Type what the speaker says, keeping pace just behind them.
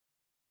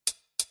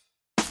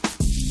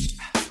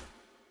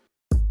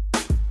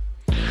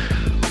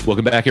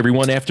Welcome back,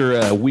 everyone, after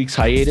a week's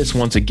hiatus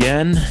once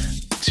again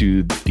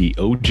to the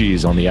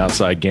OGs on the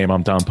Outside Game.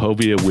 I'm Don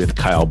Povia with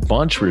Kyle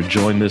Bunch. We're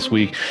joined this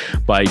week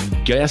by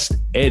guest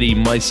Eddie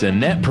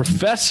Maisonet,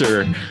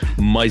 Professor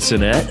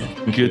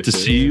Maisonet. Good to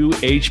see you.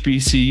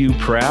 HBCU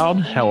proud.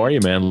 How are you,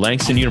 man?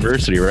 Langston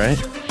University,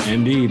 right?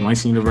 Indeed.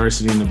 Langston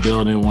University in the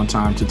building. One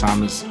time to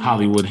Thomas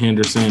Hollywood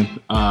Henderson.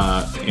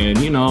 And,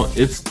 you know,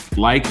 it's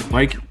like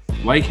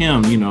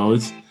him, you know,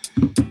 it's,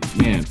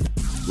 man,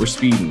 we're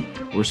speeding.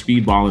 We're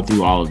speedballing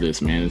through all of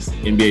this, man. It's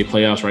NBA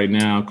playoffs right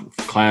now.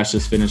 Class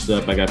just finished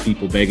up. I got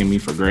people begging me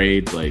for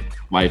grades. Like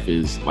life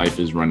is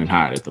running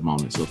hot at the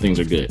moment. So things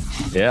are good.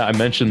 Yeah, I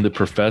mentioned the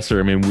professor.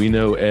 I mean, we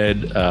know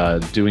Ed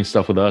doing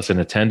stuff with us and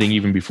attending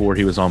even before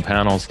he was on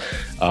panels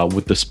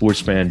with the Sports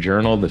Fan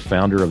Journal, the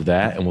founder of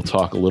that. And we'll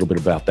talk a little bit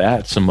about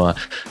that. Some old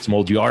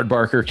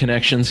Yardbarker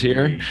connections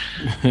here.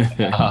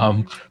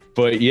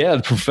 But yeah,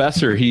 the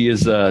professor, he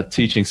is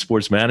teaching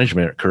sports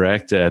management,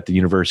 correct, at the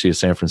University of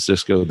San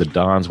Francisco, the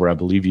Dons, where I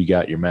believe you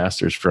got your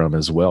master's from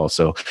as well.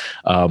 So,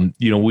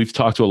 you know, we've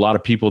talked to a lot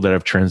of people that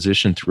have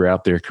transitioned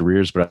throughout their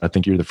careers, but I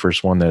think you're the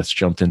first one that's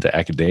jumped into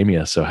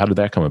academia. So how did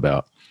that come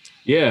about?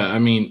 Yeah, I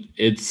mean,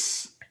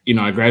 it's, you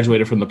know, I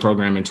graduated from the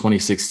program in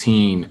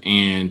 2016.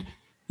 And,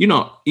 you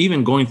know,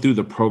 even going through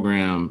the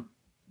program,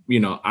 you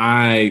know,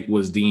 I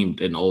was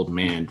deemed an old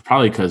man,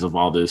 probably because of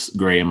all this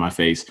gray in my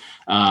face.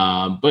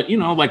 But, you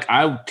know, like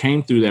I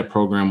came through that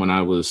program when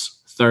I was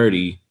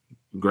 30,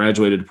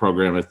 graduated the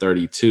program at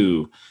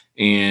 32.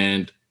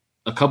 And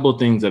a couple of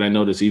things that I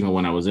noticed even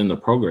when I was in the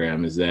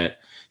program is that,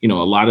 you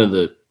know, a lot of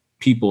the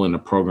people in the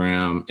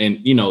program and,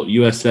 you know,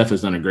 USF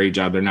has done a great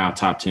job. They're now a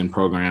top 10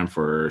 program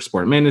for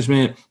sport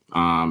management.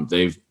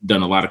 They've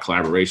done a lot of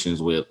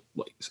collaborations with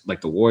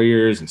like the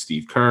Warriors and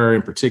Steve Kerr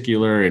in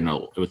particular, and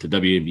with the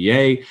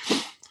WNBA.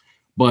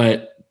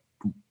 But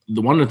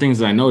one of the things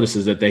that I noticed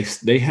is that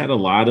they have a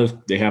lot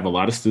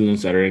of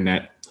students that are in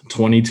that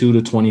 22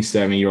 to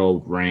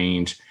 27-year-old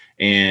range,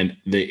 and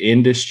the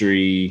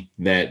industry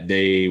that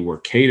they were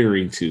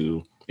catering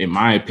to, in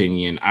my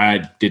opinion,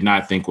 I did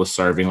not think was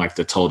serving like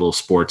the total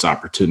sports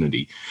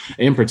opportunity.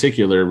 In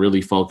particular,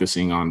 really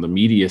focusing on the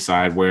media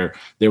side, where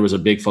there was a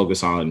big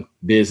focus on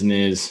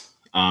business,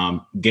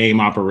 game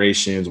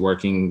operations,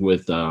 working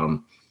with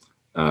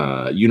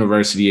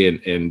university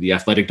and the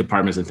athletic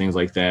departments and things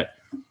like that.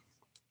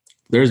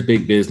 There's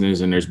big business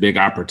and there's big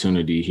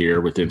opportunity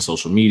here within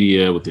social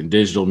media, within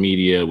digital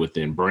media,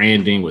 within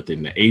branding,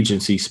 within the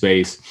agency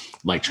space,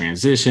 like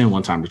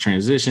one time to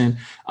transition.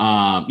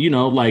 You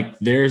know, like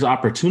there's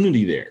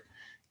opportunity there.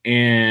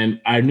 And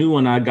I knew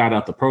when I got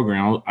out the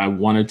program, I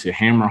wanted to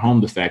hammer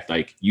home the fact,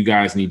 like, you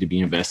guys need to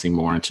be investing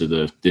more into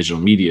the digital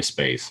media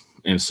space.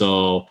 And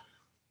so,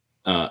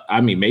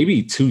 I mean,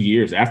 maybe 2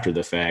 years after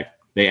the fact,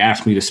 they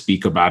asked me to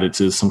speak about it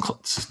to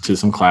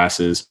some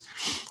classes.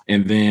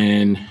 And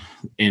then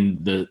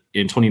in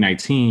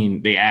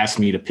 2019, they asked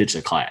me to pitch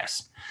a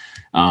class.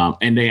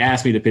 And they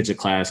asked me to pitch a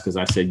class because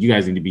I said, you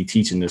guys need to be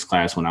teaching this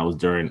class when I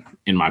was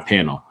in my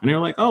panel. And they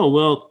were like, oh,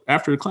 well,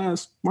 after the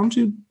class, why don't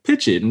you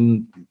pitch it?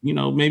 And, you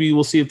know, maybe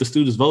we'll see if the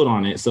students vote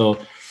on it. So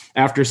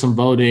after some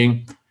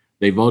voting,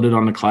 they voted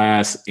on the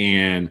class,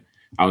 and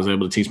I was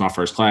able to teach my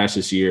first class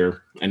this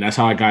year. And that's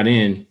how I got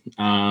in.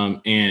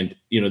 And,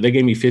 you know, they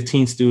gave me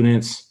 15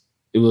 students.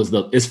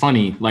 It's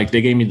funny, like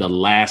they gave me the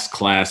last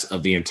class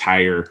of the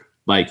entire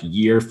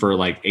year for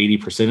like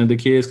 80% of the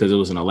kids, because it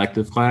was an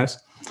elective class.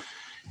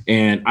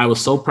 And I was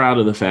so proud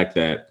of the fact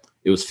that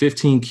it was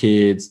 15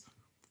 kids,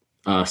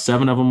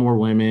 7 of them were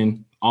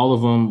women. All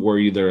of them were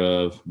either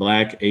of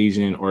Black,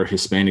 Asian, or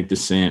Hispanic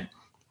descent.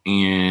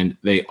 And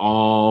they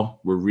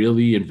all were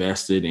really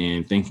invested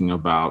in thinking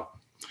about,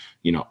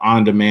 you know,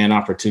 on-demand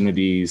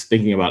opportunities,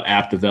 thinking about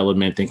app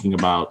development, thinking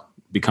about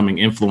becoming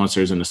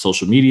influencers in the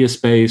social media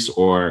space,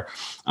 or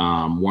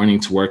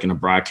wanting to work in a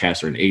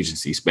broadcast or an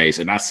agency space.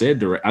 And I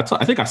said,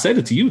 I think I said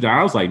it to you, Don.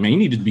 I was like, man, you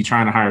need to be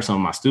trying to hire some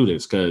of my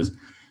students, because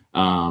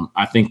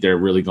I think they're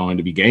really going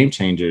to be game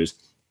changers.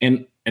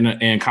 And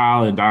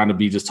Kyle and Don, to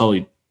be just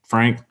totally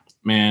frank,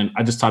 man,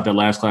 I just taught that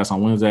last class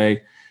on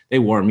Wednesday. They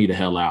wore me the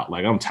hell out.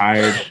 Like, I'm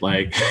tired.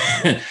 Like,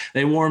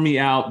 they wore me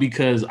out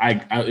because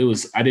it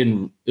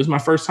was my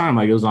first time.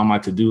 Like, it was on my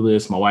to-do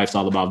list. My wife's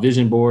all about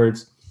vision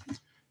boards,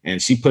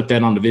 and she put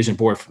that on the vision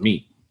board for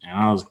me.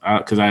 And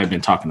because I had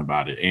been talking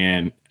about it,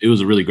 and it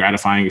was a really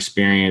gratifying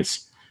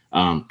experience.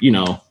 You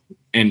know,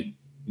 and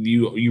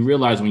you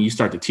realize when you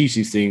start to teach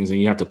these things and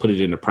you have to put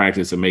it into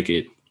practice and make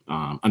it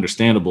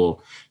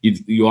understandable,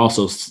 you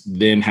also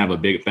then have a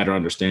better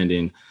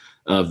understanding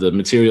of the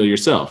material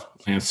yourself.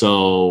 And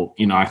so,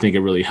 you know, I think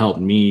it really helped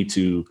me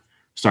to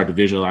start to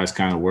visualize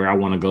kind of where I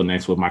want to go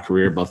next with my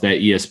career, both at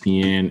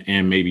ESPN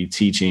and maybe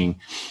teaching,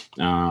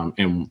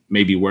 and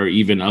maybe where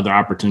even other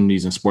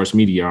opportunities in sports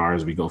media are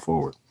as we go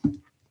forward.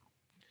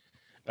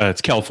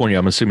 It's California.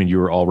 I'm assuming you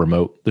were all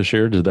remote this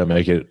year. Did that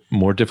make it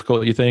more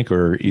difficult, you think,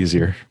 or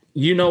easier?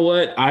 You know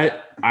what?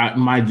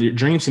 My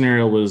dream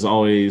scenario was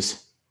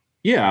always,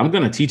 yeah, I'm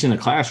going to teach in a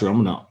classroom.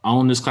 I'm going to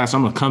own this class.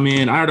 I'm going to come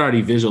in. I had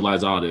already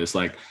visualized all this.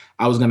 Like,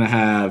 I was going to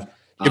have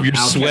Have your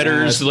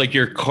sweaters, like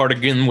your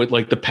cardigan with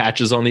like the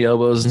patches on the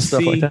elbows and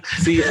stuff like that?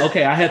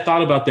 Okay, I had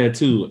thought about that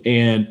too.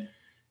 And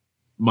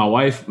my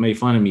wife made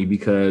fun of me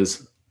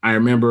because I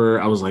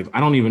remember I was like, I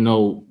don't even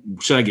know,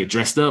 should I get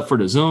dressed up for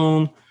the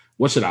Zoom?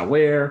 What should I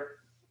wear?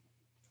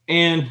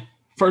 And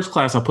first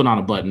class, I put on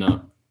a button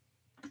up,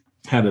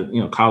 had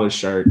a collared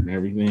shirt and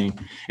everything.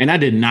 And I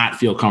did not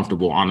feel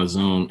comfortable on a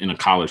Zoom in a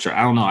collared shirt.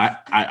 I don't know.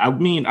 I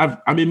mean,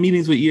 I'm in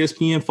meetings with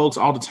ESPN folks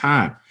all the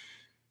time.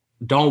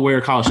 Don't wear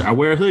a collar shirt. I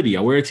wear a hoodie.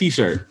 I wear a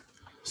t-shirt.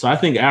 So I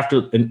think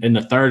after in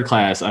the third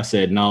class, I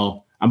said,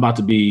 no, I'm about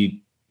to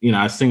be,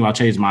 I was thinking about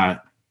changing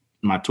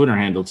my Twitter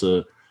handle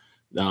to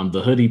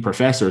the hoodie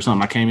professor or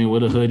something. I came in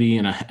with a hoodie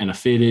and a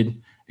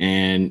fitted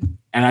and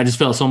I just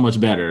felt so much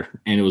better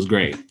and it was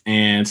great.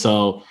 And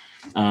so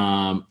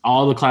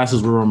all the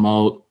classes were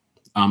remote.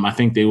 I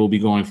think they will be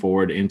going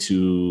forward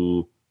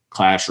into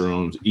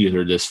classrooms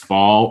either this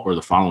fall or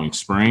the following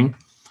spring.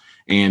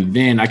 And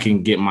then I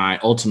can get my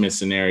ultimate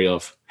scenario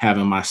of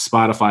having my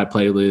Spotify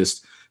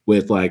playlist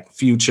with like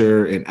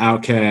Future and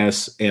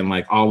Outkast and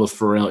like all the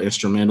Pharrell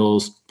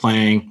instrumentals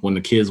playing when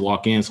the kids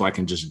walk in, so I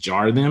can just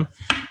jar them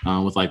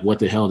with like, what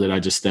the hell did I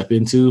just step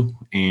into?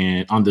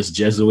 And on this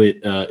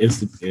Jesuit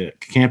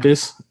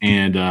campus,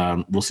 and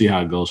we'll see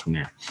how it goes from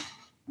there.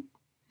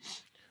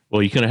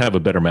 Well, you're gonna have a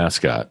better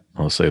mascot.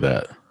 I'll say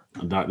that.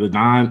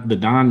 The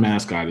Don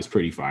mascot is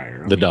pretty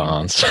fire.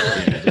 Dons.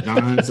 Yeah, the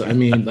Dons. I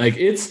mean, like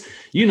it's,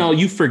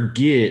 you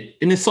forget,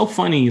 and it's so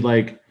funny.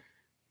 Like,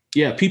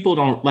 yeah, people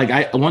don't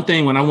like. One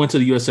thing when I went to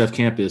the USF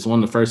campus,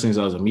 one of the first things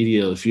I was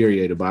immediately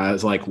infuriated by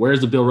is like,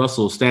 where's the Bill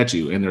Russell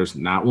statue? And there's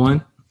not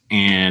one,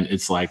 and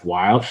it's like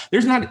wild.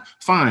 There's not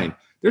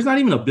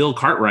even a Bill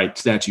Cartwright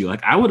statue.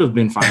 Like I would have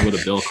been fine with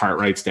a Bill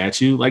Cartwright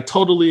statue, like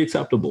totally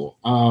acceptable.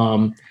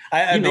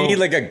 I need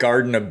like a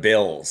garden of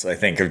bills, I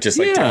think, of just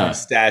like different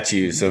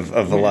statues of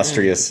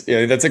illustrious.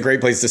 That's a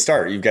great place to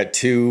start. You've got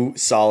 2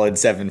 solid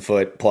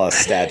 7-foot plus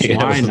statues.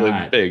 Why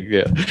not? Big,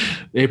 yeah.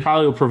 They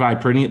probably will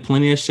provide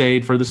plenty of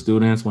shade for the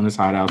students when it's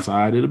hot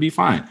outside. It'll be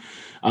fine.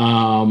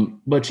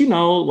 But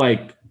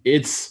like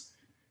it's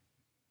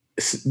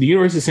the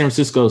University of San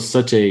Francisco is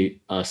such a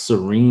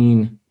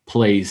serene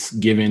place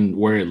given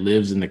where it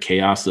lives in the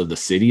chaos of the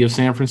city of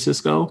San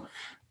Francisco.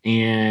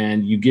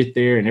 And you get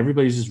there and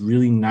everybody's just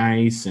really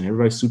nice and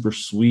everybody's super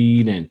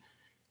sweet.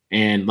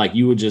 And like,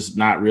 you would just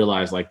not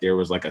realize like there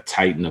was like a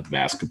titan of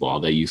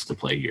basketball that used to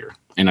play here.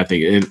 And I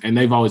think, and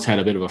they've always had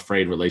a bit of a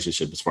frayed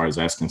relationship as far as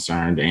that's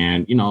concerned.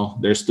 And,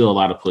 there's still a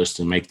lot of push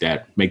to make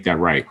that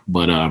right.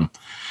 But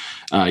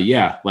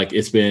like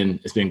it's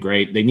been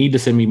great. They need to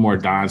send me more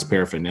Don's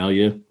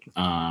paraphernalia.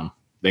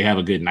 They have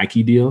a good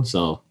Nike deal.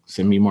 So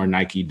send me more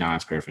Nike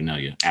Don's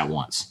paraphernalia at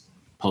once.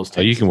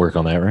 You can work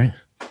on that, right?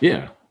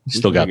 Yeah.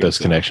 Still got those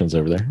connections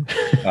over there.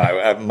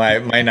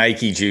 My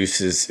Nike juice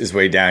is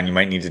way down. You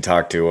might need to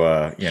talk to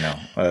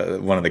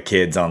one of the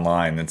kids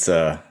online that's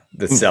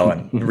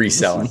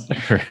reselling.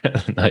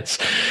 Nice.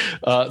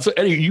 So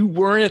Eddie, you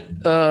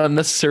weren't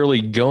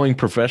necessarily going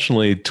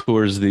professionally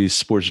towards the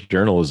sports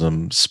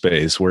journalism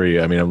space, were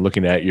you? I mean, I'm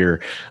looking at your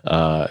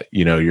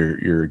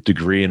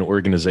degree in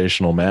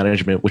organizational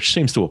management, which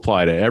seems to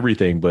apply to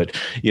everything. But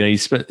you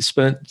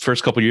spent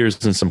first couple of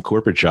years in some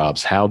corporate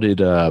jobs. How did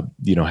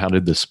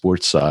the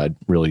sports side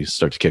really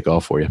start to kick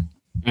off for you?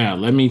 Yeah,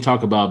 let me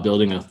talk about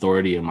building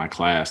authority in my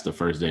class the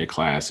first day of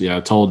class. Yeah,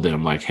 I told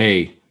them like,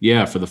 hey,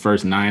 for the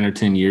first 9 or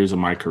 10 years of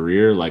my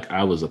career, like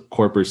I was a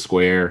corporate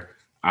square.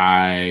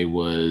 I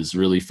was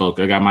really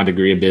focused. I got my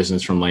degree in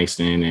business from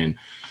Langston, and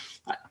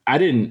I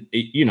didn't,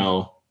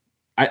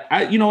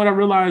 I what I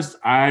realized?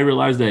 I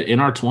realized that in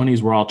our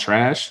 20s, we're all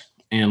trash.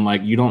 And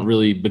like, you don't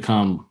really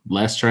become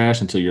less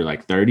trash until you're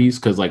like 30s.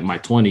 Cause like my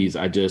 20s,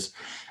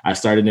 I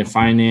started in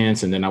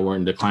finance, and then I went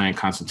into client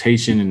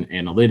consultation and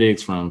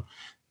analytics from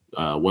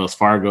Wells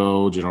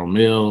Fargo, General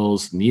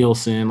Mills,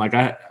 Nielsen. Like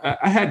I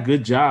had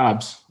good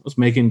jobs. I was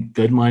making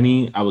good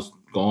money. I was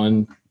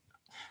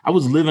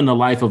living the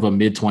life of a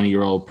mid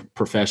 20-year-old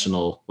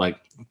professional, like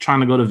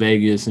trying to go to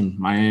Vegas and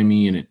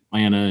Miami and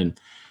Atlanta and,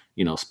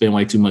 spend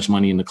way too much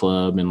money in the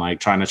club and like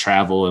trying to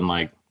travel and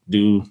like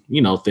do,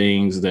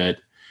 things that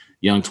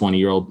young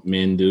 20-year-old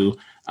men do.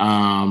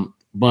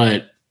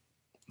 But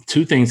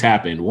 2 things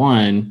happened.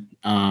 One,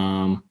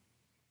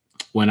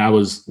 when I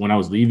was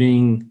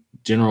leaving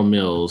General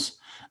Mills,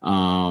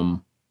 I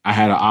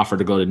had an offer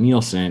to go to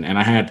Nielsen, and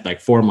I had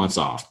like 4 months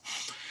off.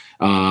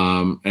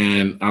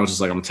 And I was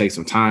just like, I'm gonna take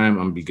some time, I'm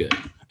gonna be good.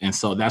 And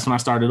so that's when I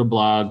started a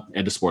blog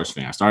at The Sports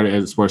Fan. I started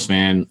as a Sports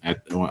Fan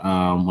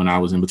when I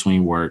was in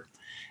between work.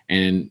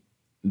 And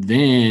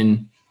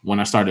then when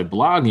I started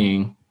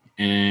blogging,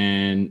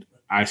 and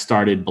I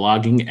started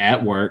blogging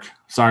at work.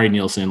 Sorry,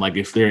 Nielsen. Like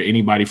if there's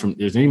anybody from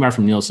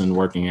Nielsen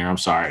working here, I'm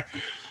sorry.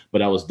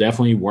 But I was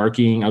definitely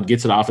working. I would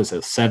get to the office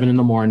at 7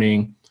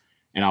 a.m.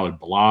 and I would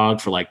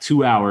blog for like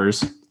 2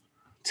 hours,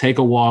 take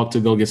a walk to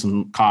go get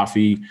some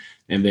coffee,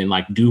 and then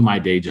like do my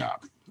day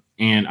job.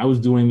 And I was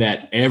doing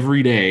that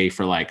every day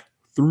for like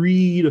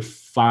 3 to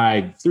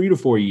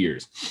 4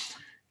 years.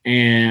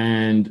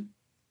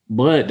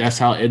 But that's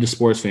how Ed the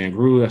Sports Fan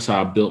grew. That's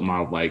how I built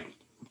my like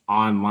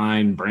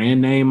online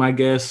brand name, I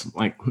guess.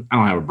 Like, I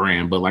don't have a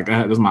brand, but like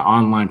that's my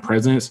online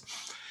presence.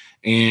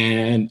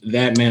 And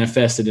that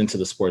manifested into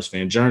the Sports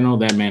Fan Journal.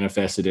 That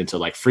manifested into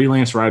like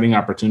freelance writing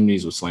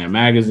opportunities with Slam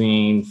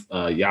Magazine,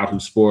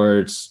 Yahoo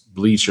Sports,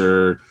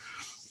 Bleacher,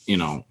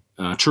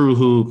 True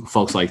Hoop,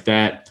 folks like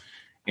that.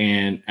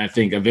 And I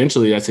think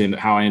eventually that's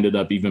how I ended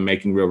up even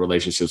making real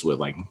relationships with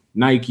like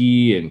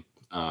Nike and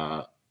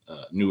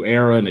New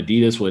Era and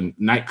Adidas. When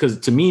Nike, because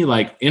to me,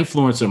 like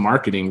influencer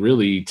marketing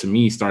really to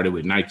me started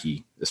with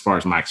Nike as far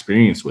as my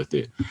experience with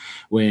it.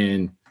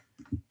 When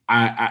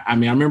I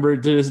remember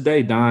to this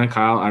day, Don,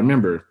 Kyle, I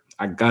remember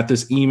I got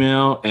this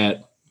email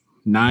at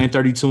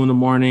 9:32 in the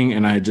morning,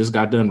 and I had just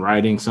got done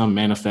writing some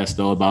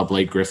manifesto about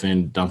Blake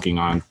Griffin dunking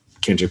on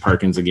Kendrick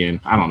Perkins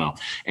again. I don't know.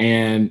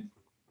 And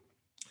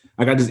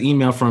I got this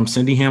email from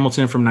Cindy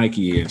Hamilton from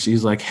Nike, and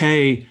she's like,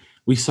 hey,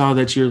 we saw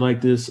that you're like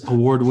this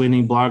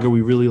award-winning blogger. We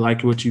really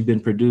like what you've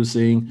been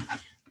producing,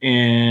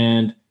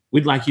 and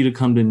we'd like you to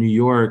come to New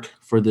York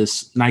for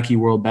this Nike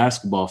World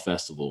Basketball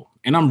Festival.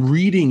 And I'm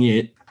reading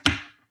it,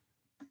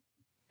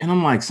 and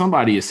I'm like,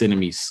 somebody is sending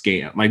me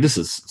scam. Like, this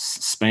is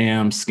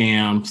scam,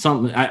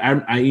 something.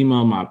 I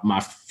emailed my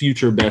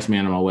future best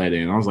man at my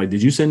wedding. And I was like,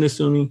 did you send this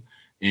to me?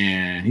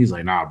 And he's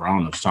like, nah, bro, I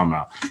don't know what you're talking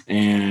about.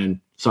 And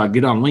so I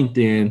get on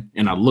LinkedIn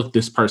and I look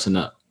this person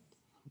up.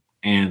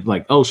 And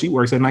like, oh, she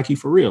works at Nike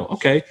for real.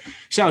 Okay.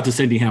 Shout out to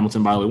Cindy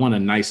Hamilton, by the way, one of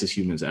the nicest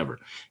humans ever.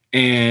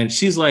 And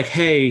she's like,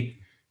 hey,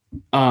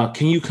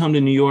 can you come to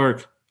New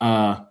York?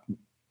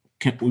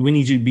 We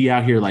need you to be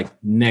out here like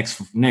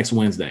next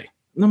Wednesday.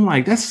 And I'm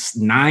like, that's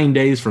 9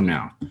 days from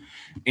now.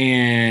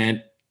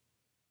 And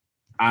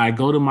I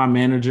go to my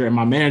manager, and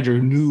my manager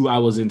knew I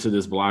was into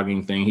this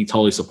blogging thing. He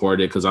totally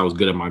supported it because I was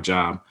good at my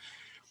job.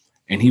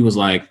 And he was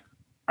like,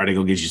 are they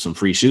going to get you some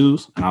free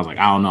shoes? And I was like,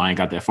 I don't know. I ain't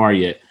got that far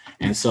yet.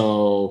 And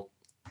so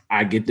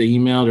I get the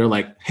email. They're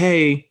like,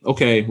 hey,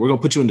 okay, we're going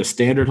to put you in the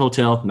Standard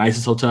Hotel,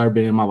 nicest hotel I've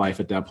been in my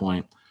life at that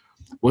point.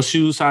 What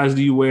shoe size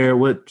do you wear?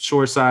 What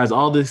short size?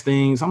 All these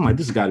things. I'm like,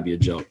 this has got to be a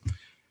joke.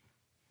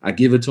 I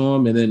give it to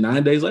him, and then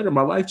 9 days later,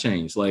 my life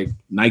changed. Like,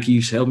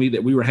 Nike told me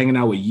that we were hanging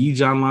out with Yi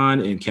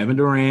Jianlian and Kevin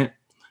Durant,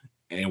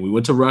 and we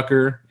went to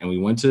Rucker, and we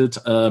went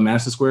to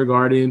Madison Square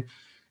Garden,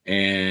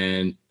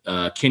 and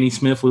Kenny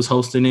Smith was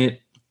hosting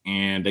it,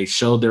 and they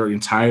showed their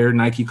entire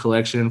Nike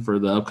collection for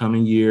the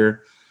upcoming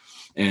year.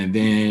 And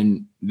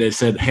then they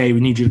said, hey, we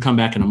need you to come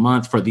back in a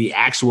month for the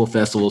actual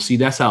festival. See,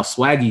 that's how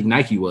swaggy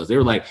Nike was. They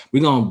were like,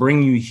 we're going to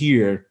bring you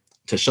here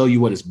to show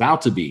you what it's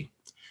about to be.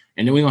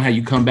 And then we're going to have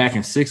you come back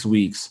in 6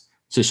 weeks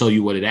to show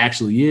you what it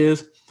actually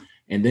is.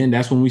 And then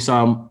that's when we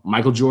saw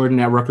Michael Jordan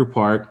at Rucker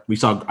Park.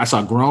 I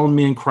saw grown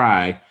men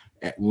cry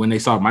when they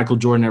saw Michael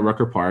Jordan at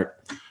Rucker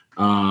Park.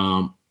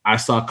 I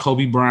saw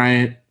Kobe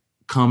Bryant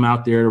come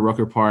out there to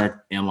Rucker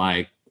Park, and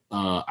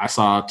I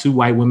saw 2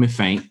 white women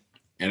faint,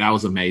 and that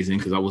was amazing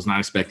because I was not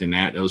expecting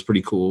that. That was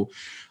pretty cool.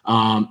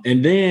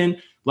 And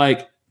then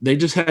they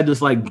just had this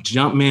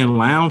Jumpman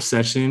lounge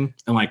session,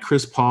 and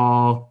Chris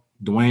Paul,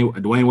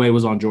 Dwayne Wade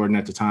was on Jordan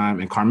at the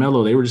time, and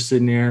Carmelo, they were just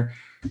sitting there.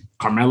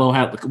 Carmelo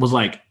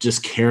was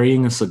just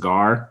carrying a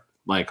cigar.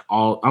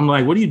 I'm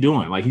like, what are you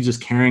doing? He's just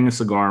carrying a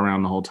cigar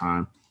around the whole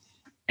time.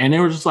 And they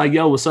were just like,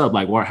 yo, what's up?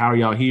 How are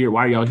y'all here?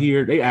 Why are y'all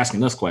here? They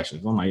asking us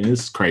questions. I'm like,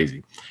 this is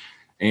crazy.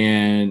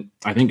 And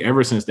I think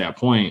ever since that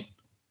point,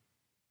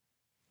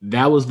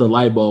 that was the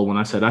light bulb when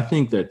I said, I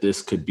think that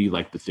this could be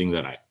the thing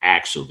that I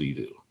actually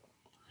do.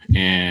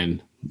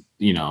 And,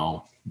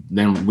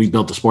 then we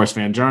built the Sports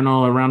Fan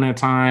Journal around that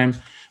time.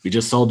 We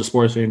just sold the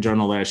Sports Fan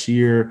Journal last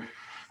year.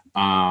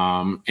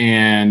 And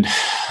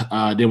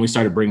then we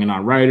started bringing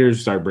on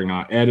writers, started bringing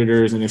on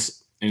editors, and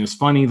it's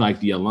funny,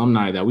 the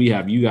alumni that we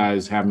have. You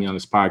guys have me on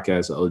this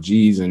podcast,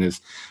 OGs, and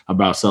it's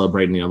about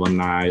celebrating the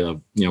alumni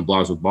of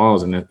Blogs with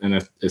Balls, and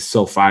it's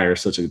so fire,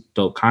 such a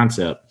dope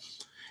concept.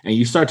 And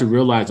you start to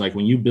realize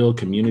when you build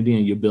community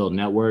and you build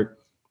network,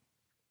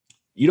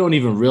 you don't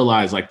even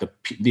realize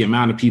the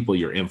amount of people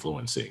you're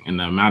influencing and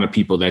the amount of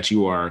people that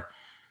you are.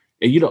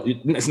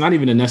 It's not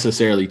even to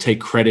necessarily take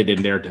credit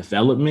in their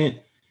development,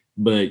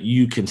 but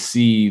you can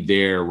see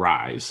their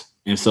rise.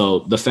 And so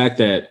the fact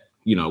that,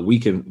 we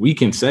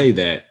can say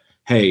that,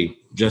 hey,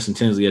 Justin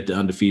Tinsley at The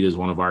Undefeated is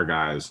one of our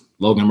guys.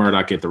 Logan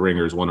Murdoch at The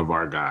Ringer is one of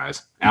our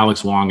guys.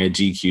 Alex Wong at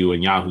GQ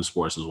and Yahoo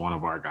Sports is one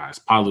of our guys.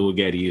 Paolo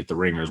Uggetti at The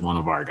Ringer is one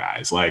of our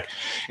guys.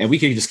 And we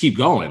can just keep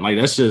going.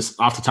 That's just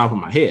off the top of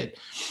my head.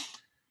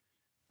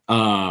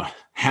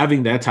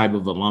 Having that type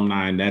of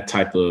alumni and that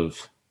type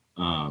of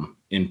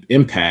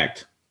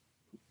impact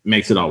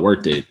makes it all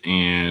worth it.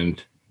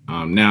 And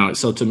now,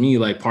 so to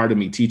me, part of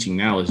me teaching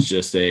now is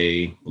just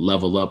a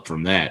level up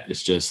from that.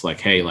 It's just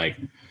hey,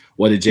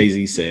 what did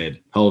Jay-Z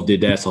said? Hov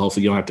did that, so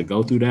hopefully you don't have to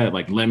go through that.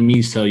 Let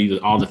me tell you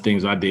all the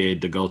things I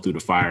did to go through the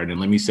fire, and then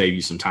let me save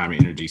you some time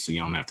and energy so you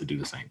don't have to do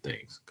the same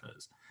things.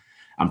 Because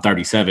I'm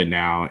 37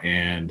 now,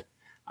 and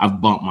I've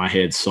bumped my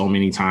head so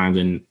many times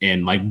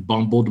and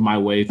bumbled my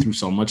way through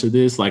so much of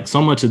this.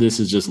 So much of this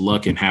is just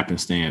luck and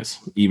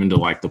happenstance, even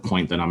to the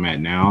point that I'm at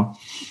now.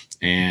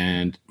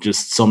 and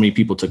just so many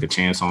people took a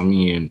chance on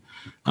me and,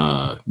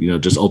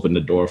 just opened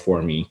the door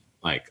for me.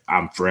 Like,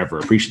 I'm forever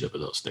appreciative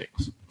of those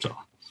things. So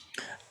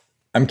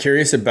I'm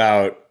curious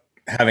about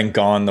having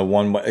gone the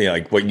one way,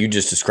 like what you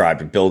just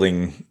described,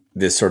 building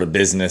this sort of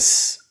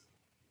business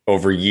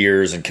over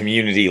years and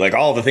community, like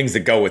all the things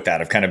that go with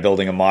that, of kind of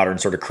building a modern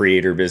sort of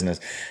creator business,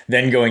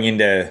 then going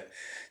into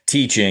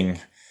teaching.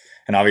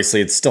 And obviously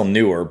it's still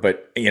newer,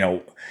 but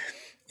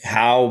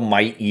how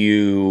might have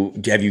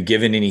you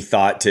given any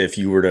thought to if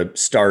you were to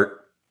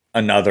start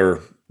another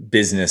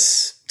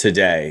business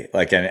today,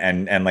 like,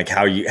 and like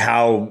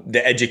how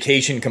the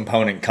education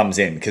component comes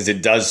in? Because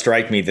it does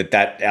strike me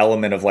that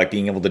element of like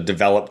being able to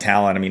develop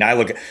talent. I mean,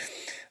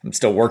 I'm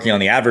still working on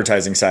the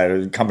advertising side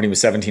of the company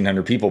with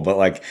 1,700 people, but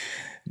like,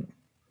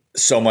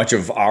 so much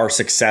of our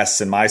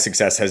success and my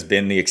success has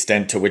been the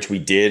extent to which we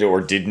did or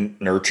didn't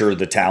nurture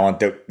the talent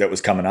that was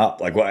coming up.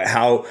 Like,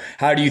 how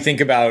do you think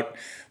about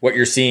what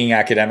you're seeing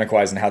academic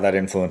wise and how that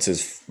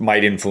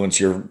might influence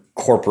your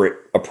corporate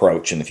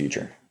approach in the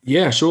future?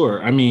 Yeah,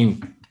 sure. I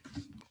mean,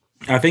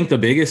 I think the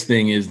biggest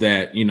thing is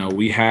that,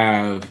 we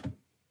have,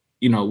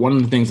 one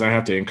of the things I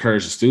have to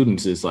encourage the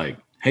students is like,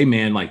 hey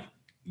man, like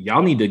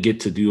y'all need to get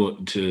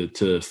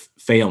to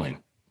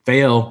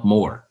fail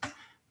more,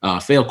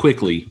 fail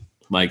quickly.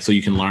 Like, so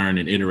you can learn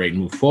and iterate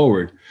and move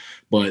forward.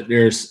 But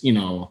there's,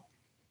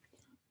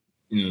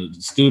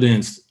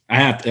 students,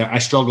 I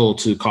struggle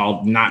to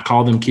not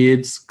call them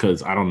kids,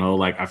 because I don't know,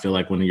 like, I feel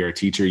like when you're a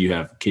teacher, you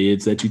have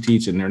kids that you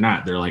teach and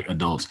they're like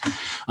adults.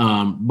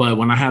 But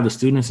when I have the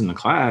students in the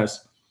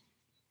class,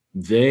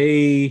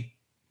 they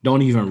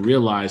don't even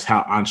realize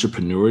how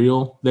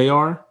entrepreneurial they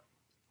are.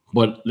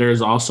 But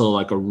there's also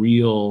like a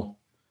real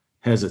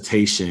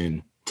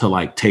hesitation to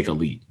like take a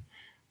leap.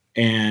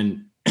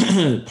 And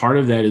part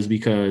of that is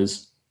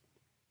because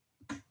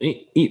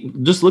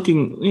just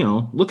looking,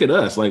 look at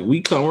us. Like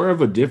we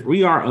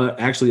are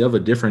actually of a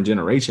different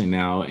generation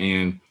now,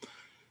 and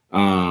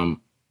the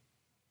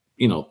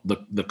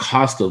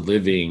cost of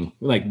living,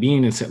 like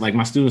being in, like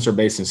my students are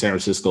based in San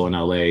Francisco and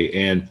LA,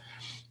 and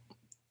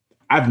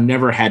I've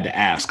never had to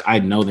ask. I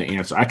know the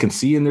answer. I can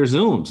see in their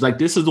Zooms. Like,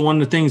 this is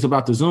one of the things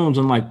about the Zooms.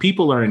 And like,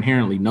 people are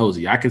inherently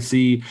nosy. I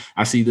see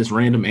this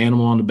random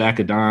animal on the back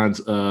of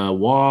Don's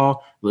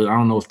wall. I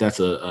don't know if that's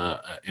I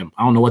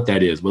don't know what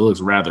that is, but it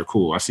looks rather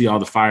cool. I see all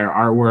the fire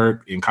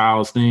artwork in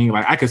Kyle's thing.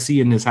 Like, I could see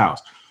in this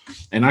house,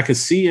 and I could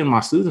see in my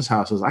students'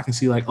 houses. I can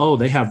see like, oh,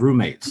 they have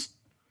roommates.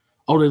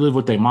 Oh, they live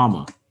with their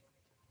mama,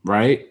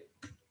 right?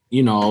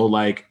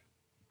 Like,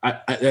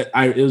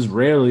 it was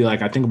rarely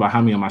like I think about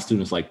how many of my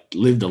students like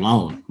lived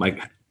alone, like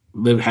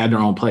had their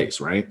own place,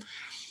 right?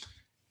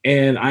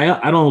 And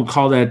I don't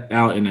call that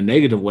out in a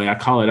negative way. I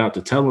call it out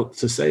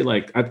to say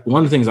like,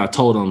 one of the things I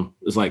told them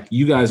is like,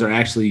 you guys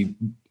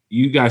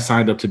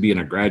signed up to be in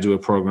a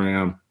graduate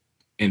program,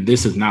 and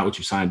this is not what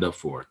you signed up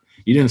for.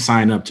 You didn't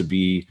sign up to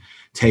be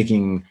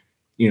taking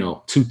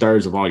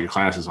 2/3 of all your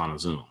classes on a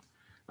Zoom.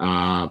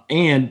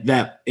 And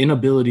that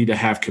inability to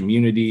have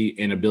community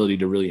and ability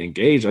to really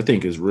engage, I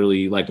think, is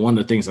really like one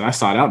of the things that I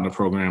sought out in the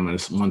program. And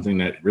it's one thing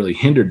that really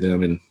hindered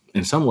them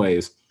in some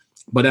ways.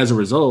 But as a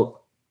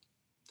result,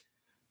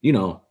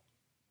 you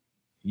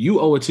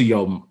owe it to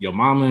your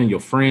mama and your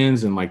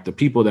friends and like the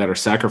people that are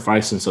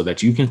sacrificing so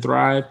that you can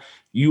thrive.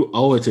 You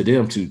owe it to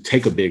them to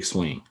take a big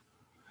swing,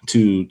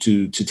 to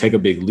take a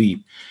big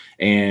leap,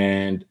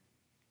 and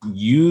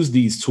use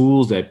these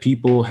tools that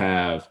people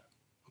have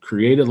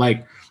created.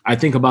 Like, I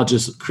think about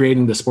just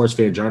creating the Sports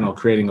Fan Journal,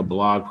 creating a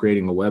blog,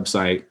 creating a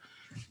website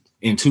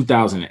in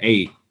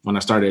 2008 when I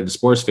started the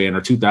Sports Fan,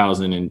 or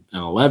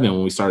 2011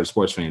 when we started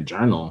Sports Fan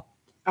Journal.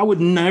 I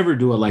would never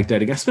do it like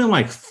that again. I spent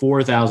like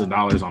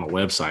 $4,000 on a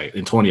website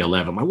in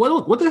 2011. I'm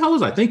like, what the hell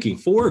was I thinking?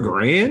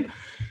 $4,000?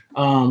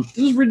 This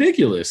is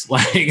ridiculous.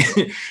 Like,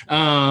 in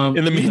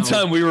the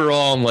meantime, we were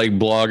all on like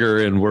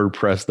Blogger and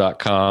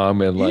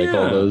WordPress.com and like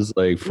all those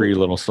like free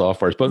little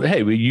softwares. But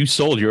hey, you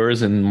sold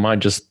yours and mine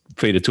just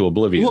faded to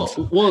oblivion.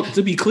 Well,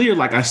 to be clear,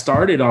 like I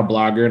started on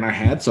Blogger and I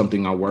had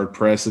something on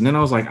WordPress, and then I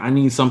was like, I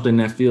need something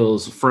that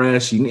feels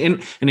fresh.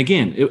 And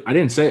again, I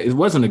didn't say it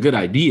wasn't a good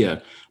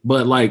idea,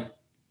 but like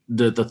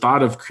the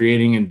thought of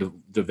creating and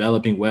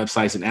developing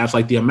websites and apps,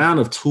 like the amount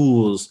of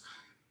tools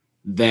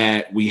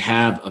that we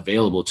have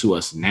available to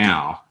us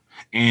now,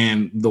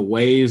 and the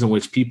ways in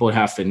which people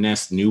have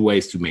finessed new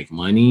ways to make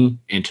money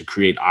and to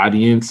create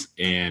audience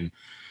and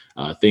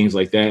things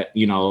like that,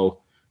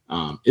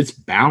 it's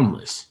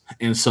boundless.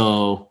 And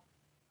so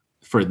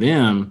for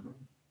them,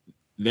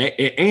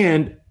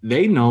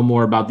 they know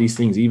more about these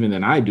things even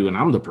than I do. And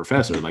I'm the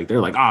professor. Like,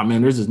 they're like, oh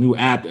man, there's this new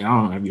app. And I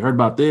don't know, have you heard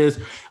about this?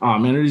 Oh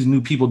man, there's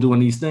new people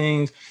doing these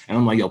things. And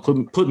I'm like, yo,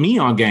 put me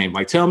on game.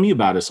 Like, tell me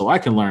about it so I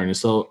can learn. And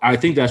so I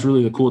think that's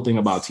really the cool thing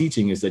about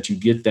teaching, is that you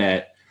get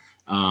that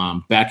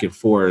back and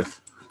forth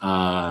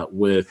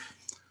with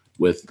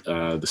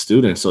the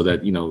students, so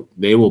that,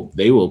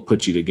 they will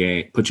put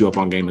you up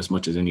on game as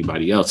much as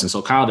anybody else. And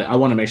so Kyle, I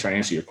want to make sure I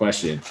answer your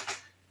question.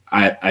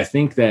 I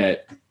think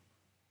that,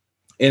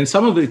 and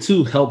some of it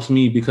too helps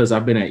me because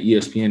I've been at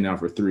ESPN now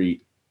for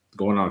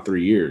going on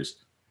 3 years.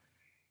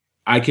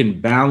 I can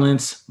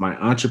balance my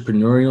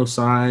entrepreneurial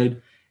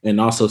side and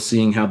also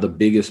seeing how the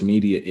biggest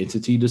media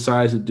entity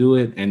decides to do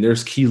it. And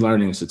there's key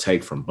learnings to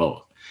take from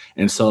both.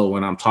 And so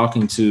when I'm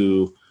talking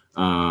to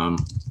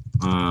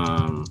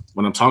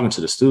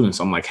the students,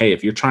 I'm like, hey,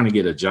 if you're trying to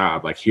get a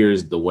job, like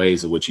here's the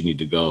ways in which you need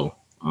to go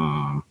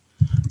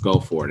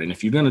for it. And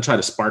if you're going to try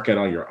to spark it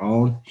on your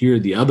own, here are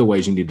the other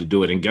ways you need to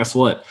do it. And guess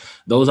what?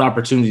 Those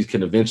opportunities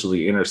can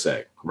eventually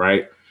intersect,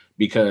 right?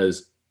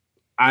 Because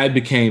I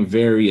became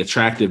very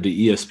attractive to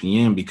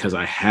ESPN because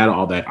I had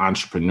all that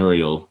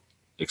entrepreneurial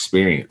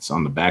experience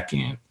on the back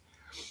end.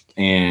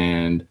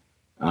 And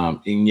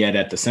yet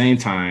at the same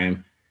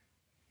time,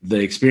 the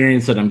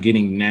experience that I'm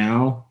getting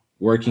now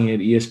working at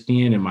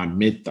ESPN in my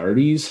mid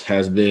 30s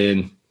has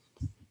been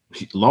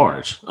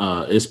large.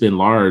 It's been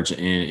large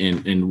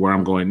in where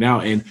I'm going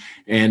now.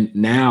 And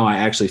now I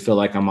actually feel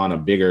like I'm on a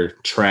bigger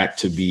track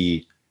to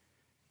be,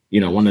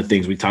 one of the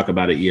things we talk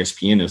about at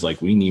ESPN is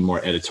like, we need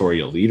more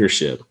editorial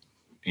leadership.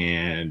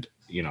 And,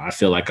 I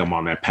feel like I'm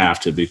on that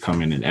path to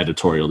becoming an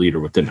editorial leader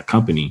within the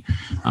company.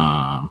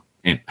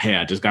 And hey,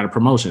 I just got a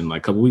promotion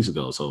like a couple weeks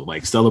ago. So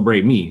like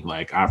celebrate me.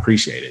 Like I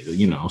appreciate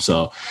it,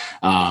 So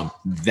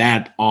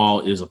that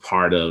all is a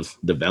part of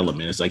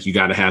development. It's like you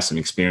got to have some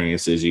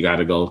experiences. You got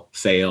to go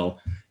fail.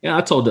 Yeah,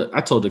 I told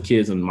the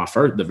kids in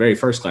the very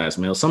first class,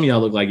 man, some of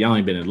y'all look like y'all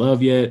ain't been in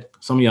love yet.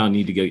 Some of y'all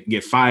need to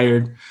get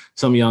fired.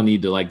 Some of y'all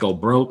need to like go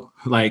broke.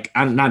 Like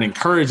I'm not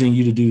encouraging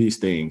you to do these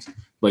things,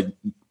 but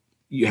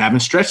you haven't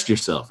stretched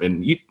yourself.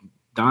 And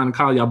Don and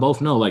Kyle, y'all both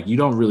know, like, you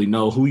don't really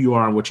know who you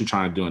are and what you're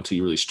trying to do until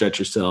you really stretch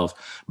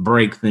yourself,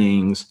 break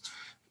things,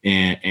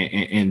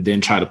 and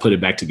then try to put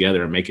it back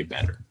together and make it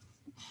better.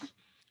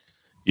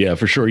 Yeah,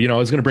 for sure. I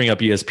was going to bring up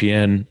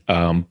ESPN,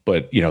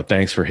 but,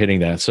 thanks for hitting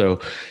that. So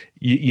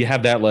you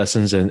have that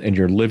lessons and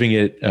you're living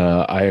it.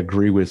 I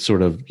agree with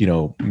sort of,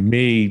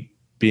 me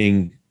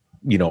being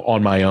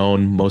on my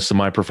own most of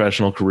my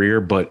professional career,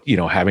 but,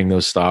 having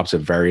those stops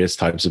at various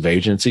types of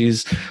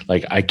agencies,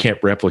 like I can't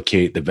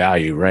replicate the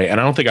value. Right. And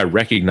I don't think I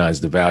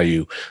recognized the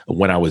value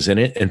when I was in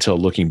it until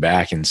looking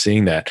back and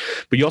seeing that.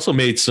 But you also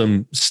made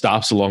some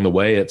stops along the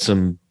way at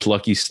some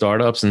plucky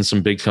startups and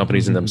some big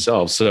companies in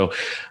themselves. So,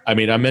 I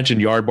mean, I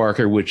mentioned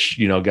Yardbarker, which,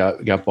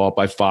 got bought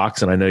by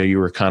Fox. And I know you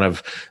were kind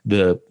of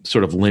the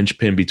sort of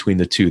linchpin between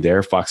the two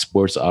there. Fox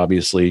Sports,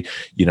 obviously,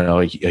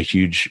 a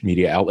huge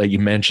media outlet. You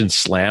mentioned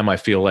Slam. I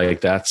feel like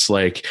that's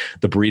like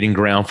the breeding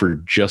ground for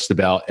just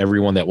about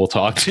everyone that we'll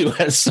talk to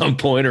at some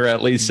point, or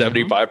at least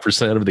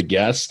 75% of the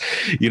guests,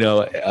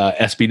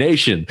 SB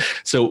Nation.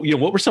 So,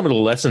 what were some of the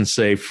lessons,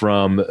 say,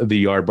 from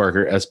the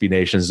Yardbarker SB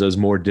Nations, those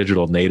more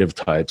digital native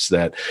types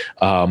that,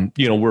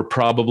 were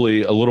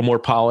probably a little more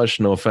polished,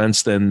 no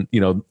offense, than,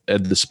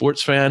 the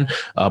sports fan,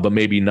 but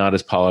maybe not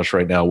as polished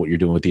right now, what you're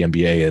doing with the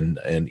NBA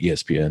and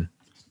ESPN?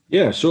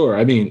 Yeah, sure.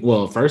 I mean,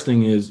 well, first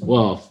thing is,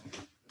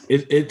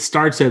 it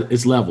starts at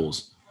its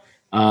levels.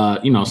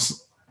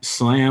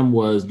 Slam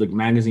was the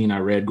magazine I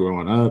read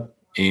growing up.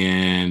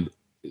 And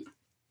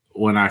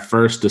when I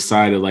first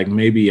decided, like,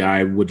 maybe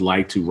I would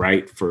like to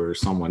write for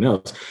someone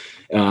else,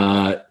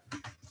 I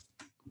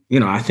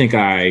think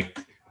I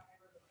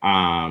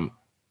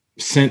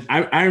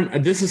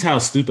this is how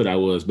stupid I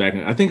was back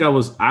then. I think I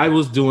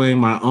was doing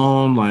my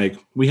own, like,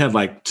 we had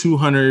like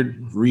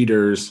 200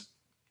 readers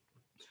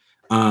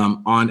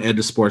on Ed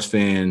the Sports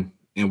Fan,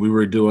 and we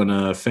were doing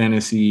a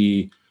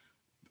fantasy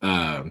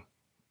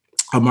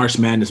a March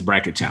Madness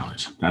bracket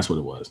challenge. That's what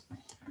it was.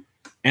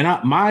 And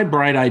my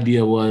bright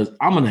idea was,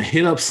 I'm going to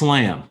hit up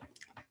Slam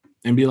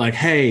and be like,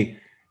 hey,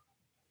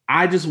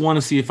 I just want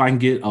to see if I can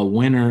get a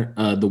winner,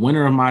 the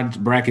winner of my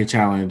bracket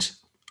challenge,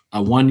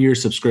 a 1-year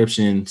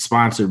subscription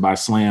sponsored by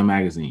Slam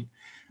magazine.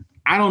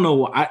 I don't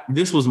know.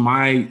 This was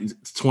my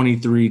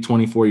 23,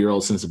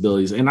 24-year-old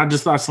sensibilities. And I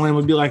just thought Slam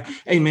would be like,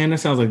 hey, man, that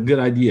sounds like a good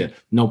idea.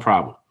 No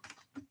problem.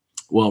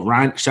 Well,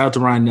 shout out to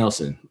Ryan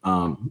Nelson,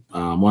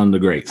 one of the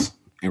greats.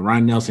 And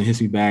Ryan Nelson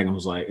hits me back and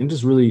was like, and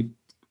just really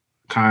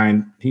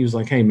kind. He was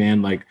like, hey,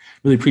 man, like,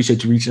 really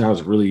appreciate you reaching out. It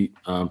was really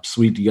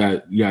sweet.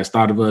 You guys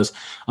thought of us.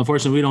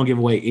 Unfortunately, we don't give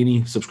away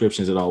any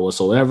subscriptions at all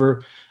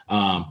whatsoever.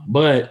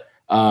 But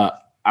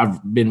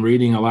I've been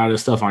reading a lot of the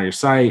stuff on your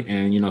site.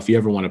 And, if you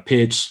ever want to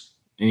pitch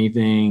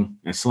anything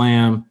at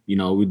Slam,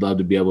 we'd love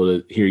to be able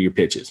to hear your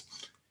pitches.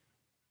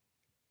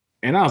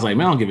 And I was like,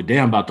 man, I don't give a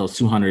damn about those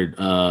 200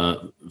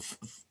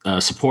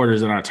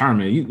 supporters in our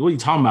tournament. What are you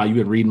talking about? You've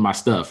been reading my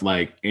stuff,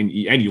 like, and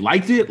you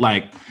liked it?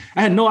 Like,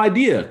 I had no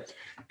idea.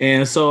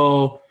 And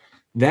so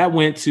that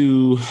went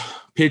to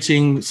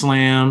pitching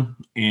Slam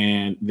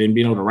and then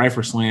being able to write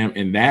for Slam.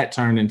 And that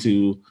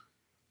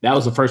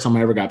was the first time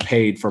I ever got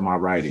paid for my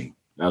writing.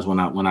 That was when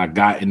I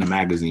got in the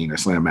magazine, or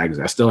Slam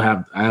magazine.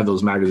 I have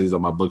those magazines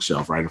on my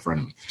bookshelf right in front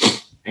of me.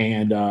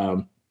 And,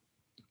 and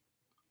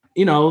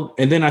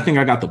then I think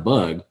I got the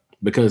bug,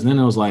 because then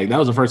it was like, that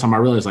was the first time I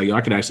realized, like,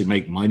 I could actually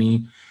make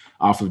money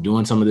off of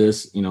doing some of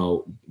this.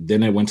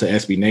 Then I went to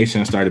SB Nation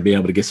and started being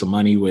able to get some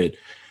money with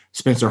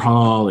Spencer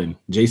Hall and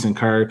Jason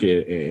Kirk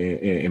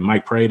and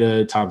Mike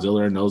Prada, Tom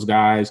Ziller, and those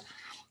guys.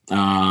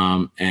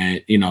 and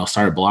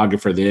started blogging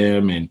for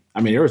them. And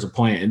I mean, there was a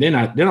point, and then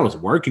I was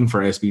working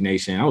for SB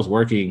Nation. I was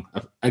working,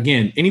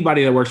 again,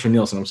 anybody that works for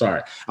Nielsen, I'm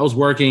sorry, I was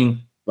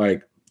working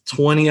like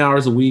 20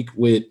 hours a week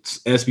with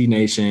SB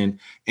Nation,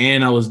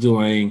 and I was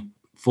doing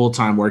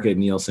full-time work at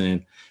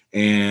Nielsen.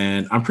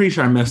 And I'm pretty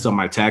sure I messed up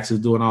my taxes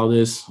doing all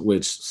this,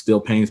 which still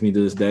pains me to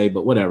this day,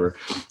 but whatever.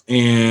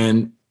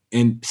 And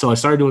so I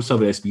started doing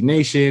stuff at SB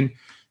Nation,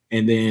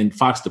 and then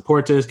Fox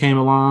Deportes came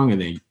along,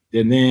 and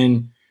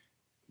then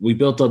we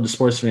built up the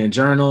Sports Fan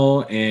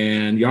Journal,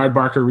 and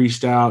Yardbarker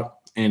reached out,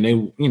 and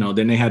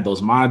then they had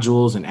those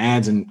modules and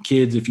ads. And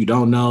kids, if you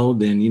don't know,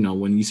 then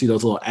when you see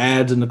those little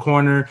ads in the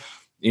corner,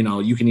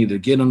 you can either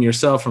get them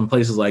yourself from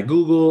places like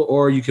Google,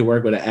 or you can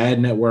work with an ad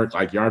network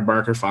like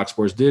Yardbarker, Fox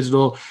Sports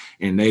Digital,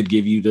 and they'd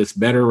give you this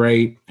better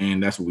rate.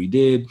 And that's what we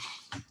did.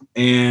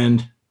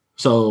 And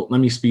so let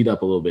me speed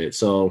up a little bit.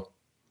 So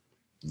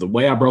the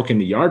way I broke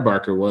into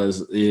Yardbarker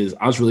is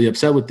I was really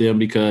upset with them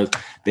because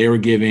they were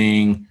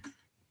giving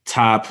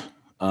top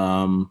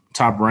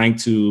rank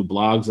to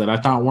blogs that I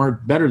thought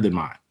weren't better than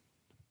mine.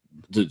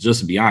 Just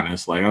to be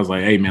honest, like I was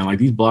like, hey man, like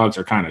these blogs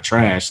are kind of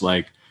trash.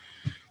 Like,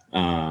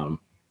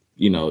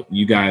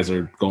 you guys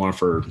are going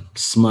for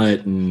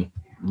smut and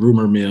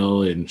rumor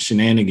mill and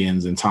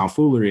shenanigans and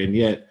tomfoolery, and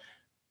yet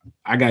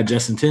I got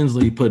Justin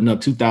Tinsley putting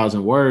up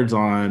 2,000 words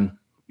on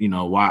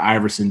why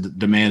Iverson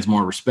demands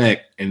more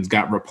respect, and it's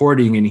got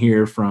reporting in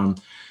here from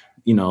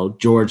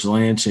George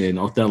Lynch and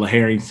Othello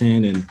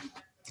Harrington and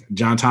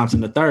John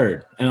Thompson III.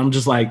 And I'm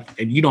just like,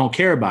 and you don't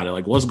care about it.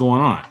 Like, what's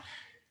going on?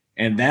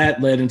 And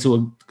that led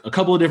into a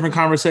couple of different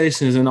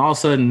conversations. And all of a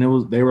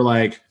sudden they were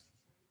like,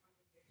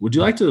 would you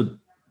like to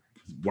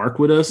work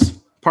with us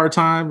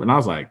part-time? And I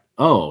was like,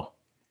 oh,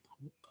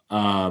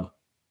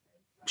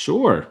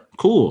 sure.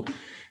 Cool.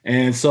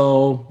 And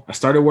so I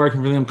started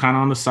working for them kind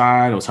of on the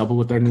side. I was helping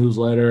with their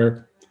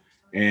newsletter,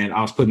 and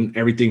I was putting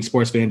everything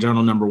Sports Fan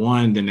Journal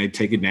 #1. Then they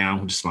take it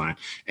down, which is fine.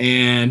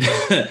 And,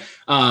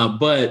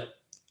 and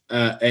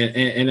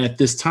at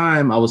this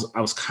time I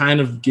was kind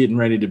of getting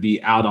ready to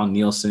be out on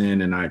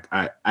Nielsen, and I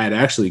had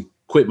actually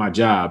quit my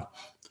job,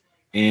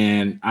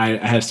 and I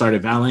had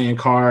started valeting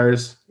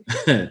cars.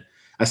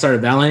 I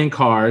started valeting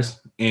cars,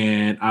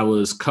 and I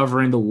was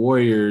covering the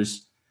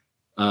Warriors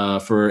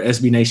for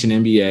SB Nation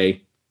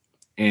NBA,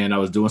 and I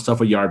was doing stuff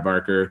with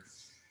Yardbarker.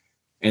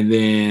 And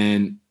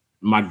then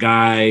my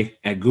guy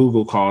at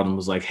Google called and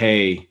was like,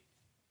 hey,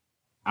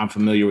 I'm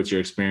familiar with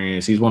your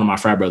experience. He's one of my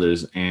frat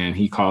brothers, and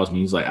he calls me.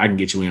 He's like, I can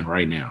get you in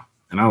right now.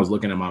 And I was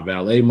looking at my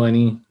valet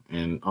money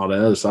and all that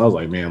other stuff. I was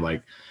like, man,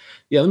 like,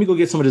 yeah, let me go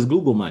get some of this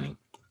Google money.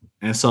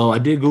 And so I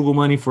did Google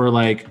money for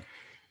like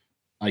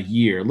a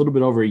year, a little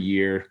bit over a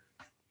year.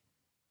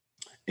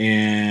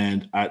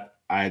 And I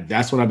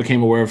that's when I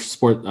became aware of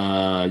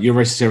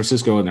University of San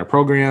Francisco and their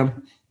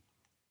program.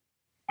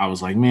 I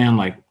was like, man,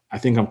 like, I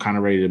think I'm kind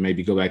of ready to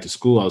maybe go back to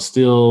school.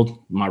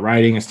 My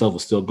writing and stuff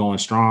was still going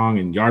strong,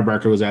 and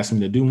Yardbarker was asking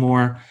me to do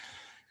more.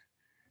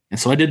 And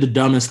so I did the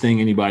dumbest thing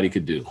anybody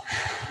could do.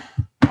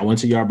 I went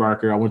to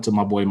Yardbarker. I went to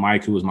my boy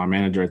Mike, who was my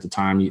manager at the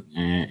time,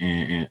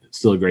 and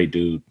still a great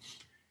dude.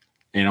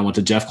 And I went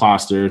to Jeff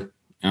Kloster,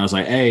 and I was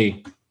like,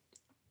 hey,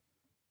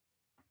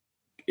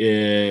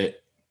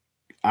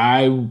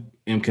 I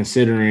am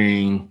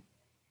considering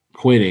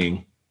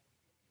quitting.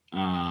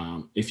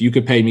 If you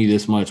could pay me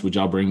this much, would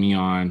y'all bring me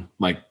on?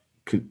 Like,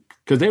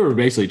 because they were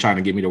basically trying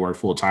to get me to work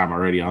full time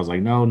already. I was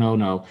like, no.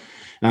 And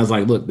I was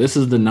like, look, this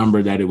is the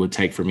number that it would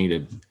take for me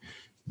to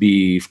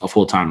be a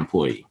full time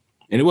employee.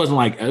 And it wasn't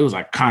like, it was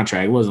like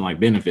contract. It wasn't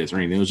like benefits or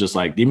anything. It was just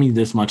like, give me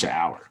this much an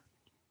hour,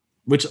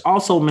 which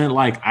also meant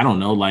like, I don't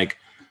know, like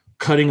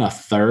cutting a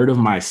third of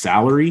my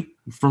salary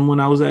from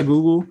when I was at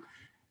Google.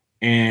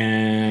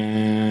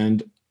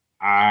 And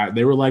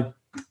they were like,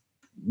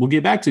 we'll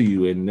get back to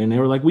you. And then they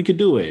were like, we could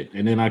do it.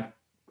 And then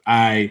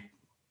I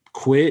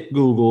quit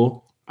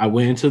Google. I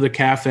went into the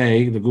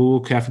cafe, the Google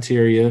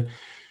cafeteria,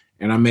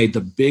 and I made the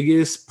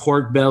biggest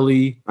pork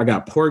belly. I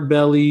got pork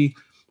belly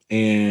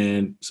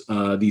and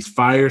these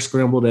fire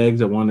scrambled eggs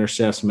that one of their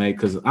chefs made.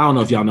 Because I don't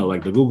know if y'all know,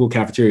 like the Google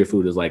cafeteria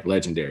food is like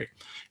legendary.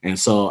 And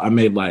so I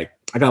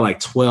got like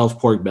 12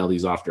 pork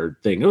bellies off their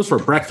thing. It was for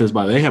breakfast,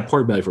 by the way. They had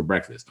pork belly for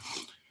breakfast,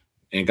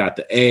 and got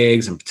the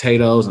eggs and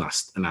potatoes.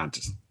 And I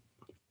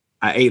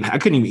ate. I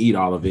couldn't even eat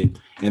all of it.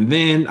 And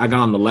then I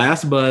got on the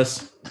last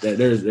bus.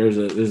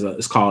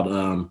 It's called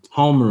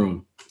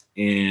Homeroom,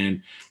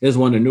 and it's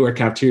one of the newer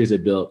cafeterias they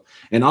built.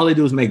 And all they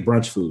do is make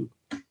brunch food.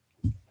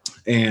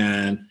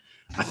 And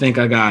I think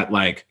I got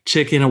like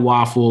chicken and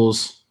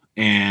waffles,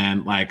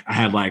 and like I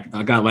had one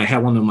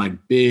of them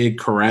like big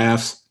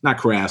carafes, not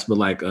carafes, but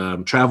like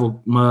travel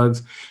mugs.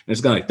 And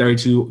it's got like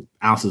 32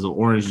 ounces of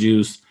orange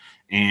juice.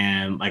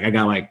 And like I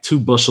got like 2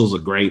 bushels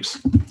of grapes,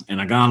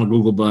 and I got on the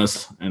Google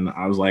bus, and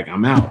I was like,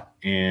 I'm out.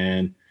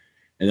 And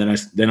then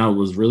I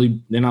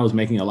was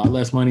making a lot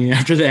less money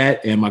after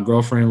that. And my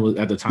girlfriend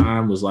at the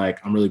time was like,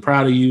 I'm really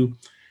proud of you. And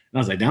I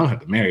was like, I don't have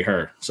to marry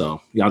her.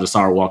 So y'all just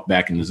saw her walk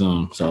back in the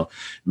Zoom. So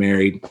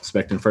married,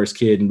 expecting first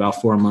kid in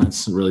about 4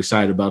 months. Really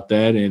excited about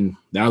that. And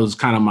that was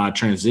kind of my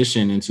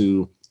transition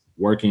into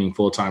working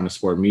full-time in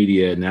sport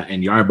media,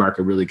 and Yardbarker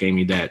really gave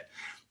me that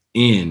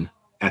in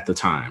at the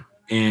time.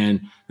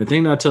 And the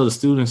thing that I tell the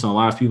students, and a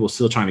lot of people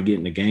still trying to get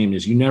in the game,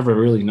 is you never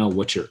really know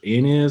what your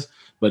in is.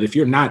 But if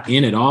you're not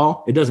in at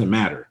all, it doesn't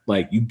matter.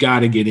 Like, you got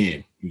to get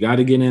in. You got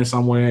to get in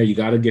somewhere. You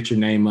got to get your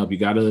name up. You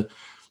got to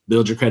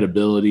build your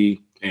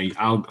credibility. And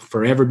I'll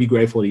forever be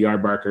grateful to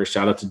Yardbarker.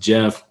 Shout out to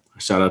Jeff.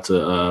 Shout out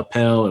to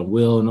Pell and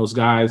Will and those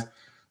guys.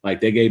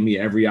 Like, they gave me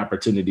every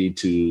opportunity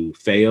to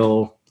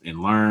fail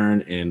and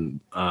learn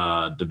and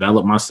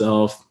develop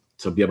myself,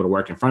 to be able to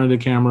work in front of the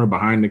camera,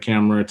 behind the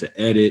camera,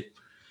 to edit,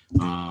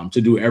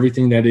 to do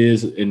everything that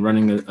is in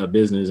running a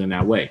business in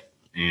that way.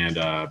 And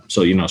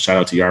so, shout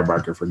out to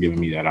Yardbarker for giving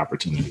me that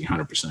opportunity,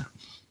 100%.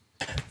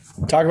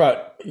 Talk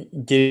about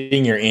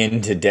getting your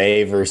in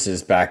today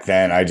versus back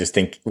then. I just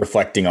think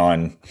reflecting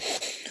on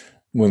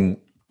when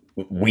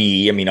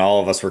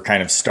all of us were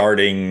kind of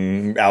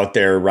starting out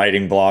there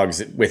writing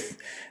blogs with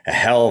a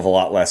hell of a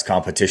lot less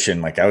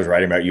competition. Like, I was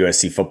writing about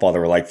USC football.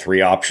 There were like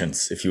 3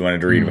 options if you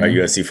wanted to read about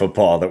USC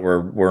football that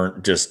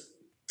weren't just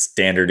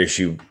standard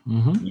issue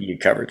media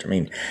coverage. I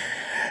mean,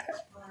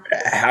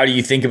 how do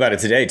you think about it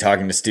today,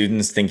 talking to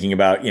students, thinking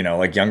about,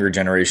 like younger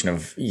generation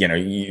of,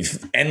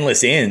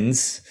 endless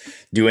ins?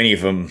 Do any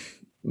of them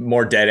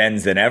more dead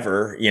ends than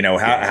ever?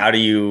 How do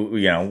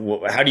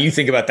you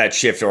think about that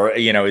shift? Or,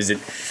 do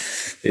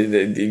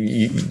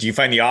you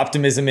find the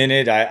optimism in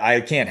it?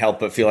 I can't help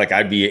but feel like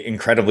I'd be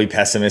incredibly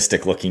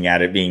pessimistic looking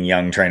at it, being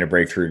young, trying to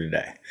break through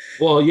today.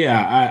 Well,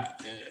 yeah,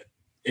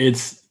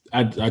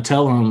 I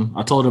told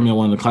him in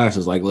one of the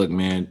classes, like, look,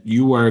 man,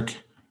 you work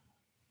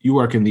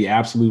in the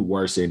absolute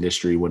worst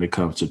industry when it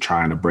comes to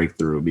trying to break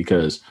through,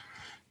 because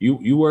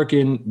you work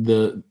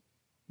in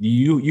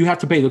you have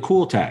to pay the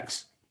cool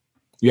tax.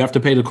 You have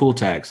to pay the cool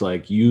tax.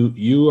 Like,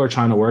 you are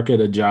trying to work at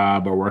a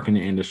job or work in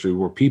the industry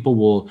where people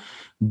will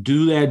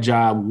do that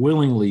job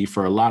willingly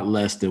for a lot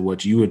less than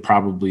what you would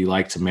probably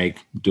like to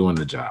make doing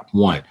the job.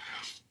 One,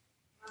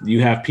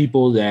 you have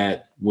people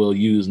that will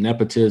use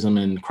nepotism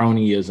and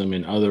cronyism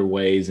and other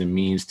ways and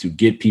means to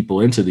get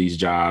people into these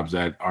jobs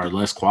that are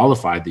less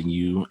qualified than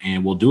you,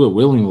 and will do it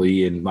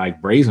willingly and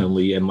like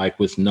brazenly and like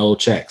with no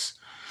checks.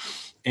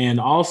 And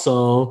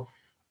also,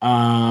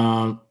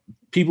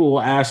 people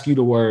will ask you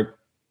to work.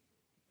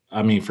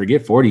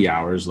 Forget 40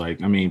 hours.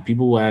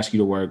 People will ask you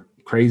to work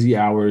crazy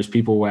hours.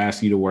 People will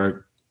ask you to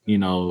work,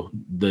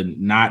 the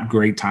not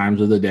great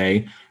times of the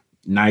day,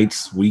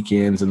 nights,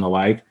 weekends, and the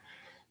like.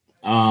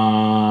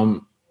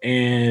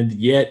 And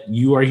yet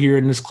you are here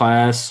in this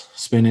class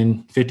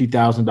spending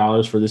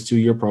 $50,000 for this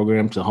 2-year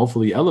program to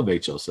hopefully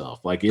elevate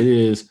yourself. Like, it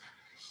is,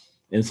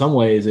 in some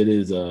ways, it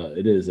is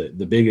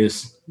the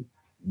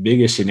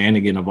biggest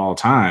shenanigan of all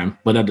time.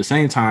 But at the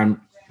same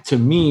time, to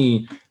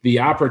me, the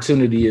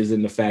opportunity is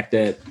in the fact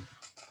that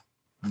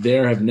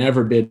there have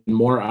never been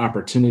more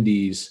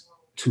opportunities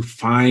to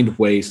find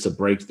ways to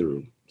break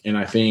through. And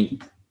I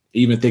think,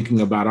 even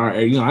thinking about our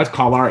era, I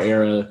call our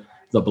era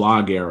the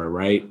blog era,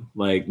 right?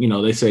 Like,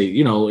 they say,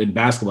 in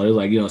basketball, it's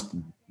like,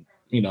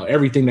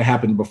 everything that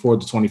happened before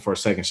the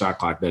 24-second shot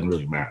clock doesn't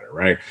really matter,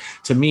 right?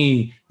 To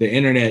me, the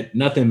internet,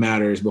 nothing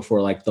matters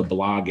before like the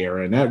blog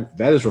era. And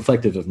that is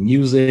reflective of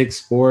music,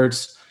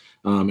 sports,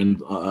 and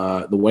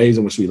the ways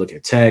in which we look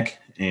at tech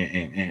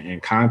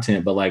and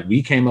content. But like,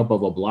 we came up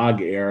of a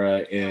blog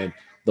era, and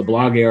the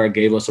blog era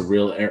gave us a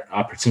real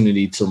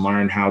opportunity to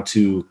learn how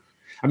to,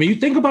 you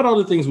think about all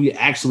the things we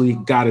actually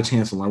got a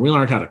chance to learn. We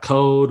learned how to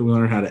code, we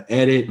learned how to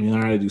edit, we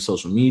learned how to do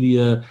social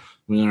media,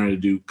 we learned how to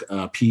do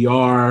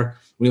PR,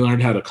 we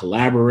learned how to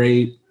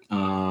collaborate.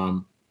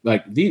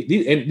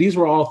 These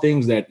were all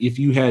things that if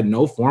you had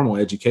no formal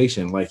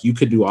education, like, you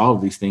could do all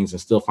of these things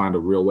and still find a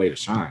real way to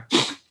shine.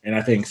 And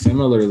I think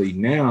similarly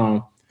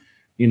now,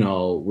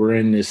 we're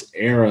in this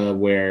era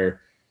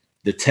where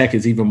the tech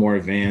is even more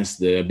advanced,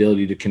 the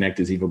ability to connect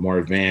is even more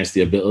advanced,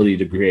 the ability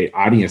to create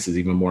audience is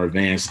even more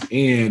advanced,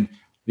 and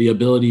the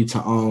ability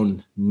to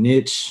own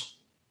niche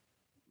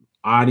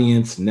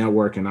audience,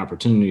 network, and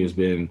opportunity has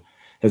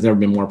never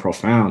been more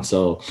profound.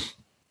 So,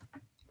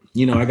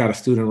 I got a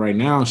student right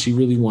now. She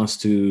really wants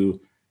to,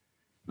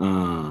 I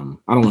don't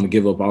want to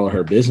give up all of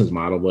her business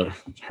model, but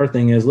her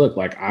thing is, look,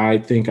 like, I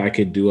think I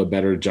could do a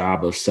better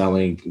job of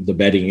selling the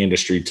betting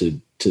industry to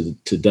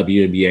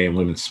WNBA and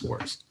women's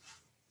sports.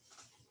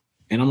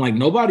 And I'm like,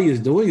 nobody is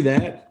doing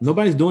that.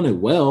 Nobody's doing it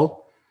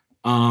well.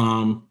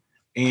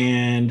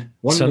 And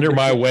send her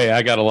my way.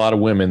 I got a lot of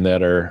women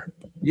that are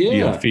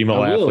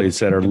female athletes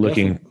that are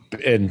looking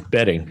and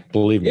betting.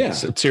 Believe me,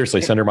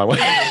 seriously, send her my way.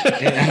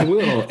 And I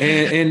will.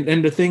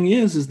 And the thing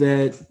is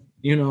that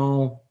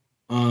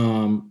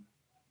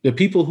the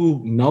people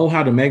who know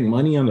how to make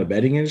money on the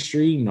betting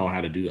industry know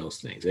how to do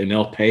those things, and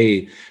they'll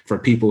pay for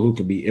people who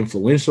can be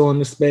influential in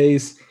the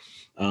space,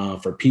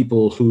 for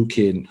people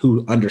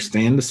who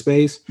understand the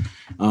space.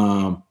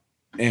 But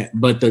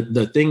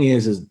the thing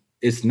is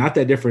it's not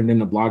that different than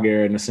the blog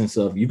era, in the sense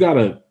of, you got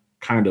to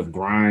kind of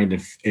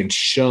grind and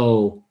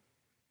show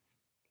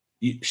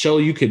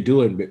you could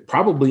do it, but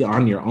probably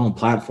on your own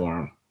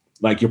platform.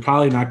 Like, you're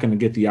probably not going to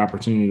get the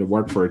opportunity to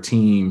work for a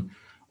team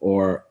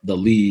or the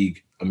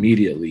league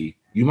immediately.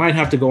 You might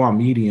have to go on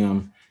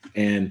Medium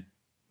and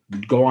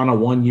go on a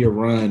 1-year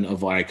run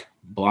of like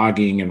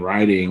blogging and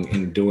writing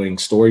and doing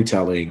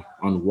storytelling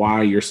on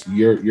why your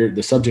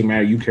the subject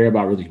matter you care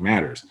about really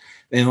matters.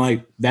 And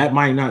like that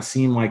might not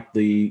seem like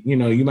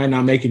you might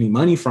not make any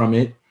money from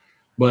it,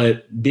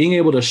 but being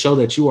able to show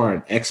that you are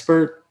an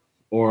expert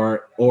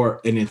or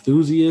an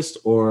enthusiast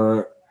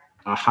or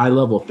a high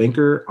level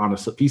thinker on a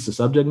piece of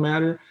subject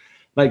matter,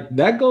 like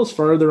that goes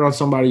further on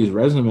somebody's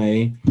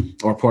resume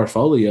or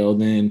portfolio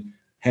than,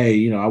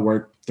 hey, I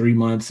worked 3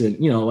 months and,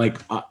 like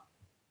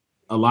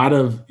a lot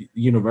of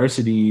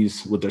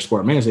universities with their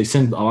sport managers, they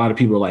send a lot of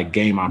people like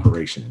game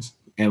operations.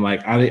 And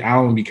like, I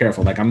want to be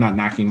careful. Like, I'm not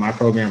knocking my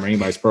program or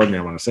anybody's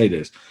program when I say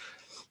this,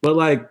 but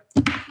like,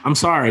 I'm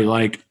sorry.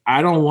 Like,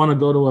 I don't want to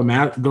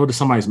go to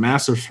somebody's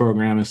master's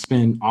program and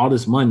spend all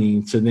this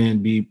money to then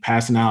be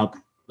passing out,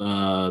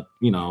 the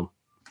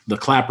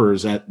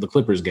clappers at the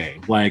Clippers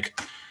game. Like,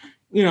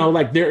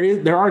 like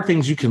there are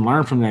things you can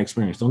learn from that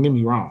experience. Don't get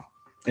me wrong.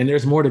 And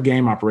there's more to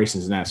game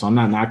operations than that. So I'm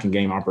not knocking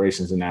game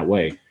operations in that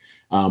way.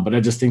 But I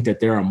just think that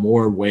there are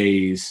more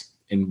ways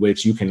in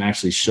which you can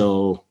actually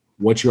show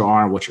what you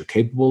are and what you're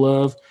capable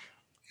of.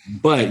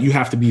 But you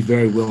have to be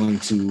very willing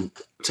to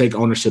take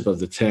ownership of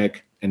the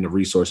tech and the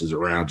resources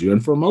around you.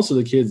 And for most of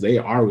the kids, they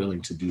are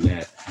willing to do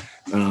that.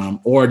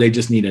 Or they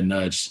just need a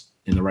nudge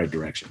in the right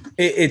direction.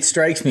 It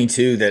strikes me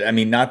too that, I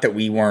mean, not that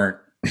we've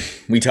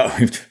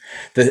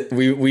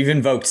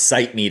invoked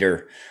site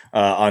meter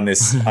on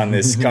this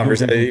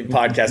conversation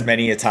podcast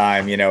many a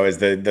time, as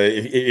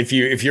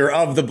if you're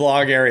of the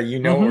blog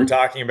area, what we're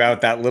talking about,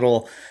 that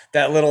little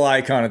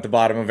icon at the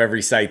bottom of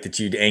every site that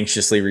you'd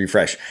anxiously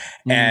refresh.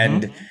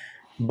 And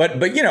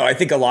but I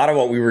think a lot of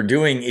what we were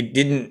doing, it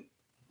didn't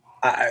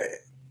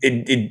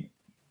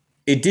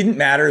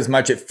matter as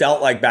much. It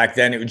felt like back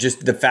then, it was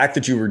just the fact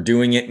that you were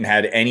doing it and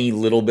had any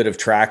little bit of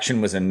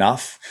traction was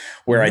enough.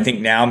 Where I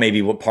think now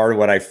maybe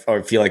what I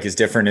feel like is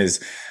different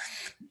is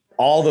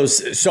all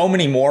those, so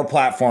many more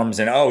platforms,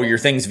 and your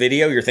thing's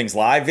video, your thing's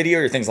live video,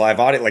 your thing's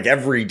live audio, like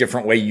every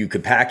different way you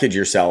could package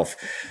yourself.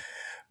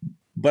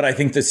 But I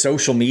think the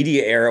social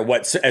media era,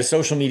 as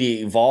social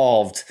media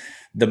evolved,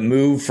 the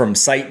move from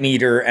site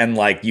meter and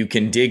like you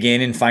can dig in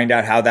and find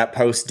out how that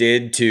post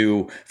did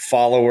to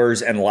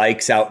followers and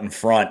likes out in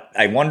front.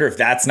 I wonder if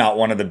that's not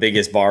one of the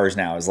biggest bars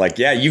now, is like,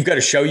 yeah, you've got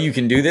to show you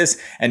can do this.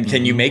 And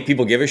can you make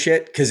people give a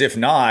shit? Because if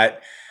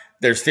not,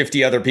 there's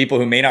 50 other people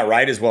who may not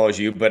write as well as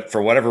you, but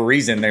for whatever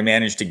reason, they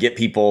managed to get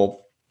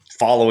people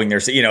following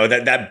their,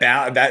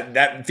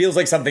 that feels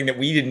like something that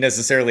we didn't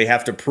necessarily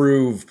have to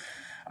prove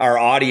our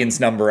audience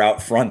number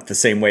out front the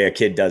same way a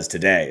kid does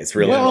today. It's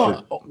really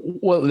well,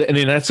 I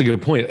mean, that's a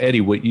good point, Eddie.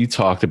 What you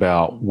talked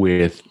about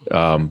with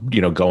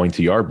going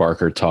to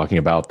Yardbarker, talking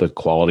about the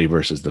quality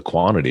versus the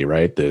quantity,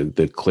 right? The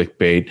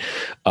clickbait.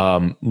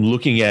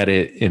 Looking at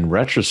it in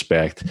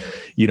retrospect,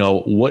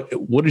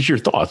 what is your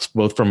thoughts,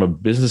 both from a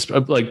business,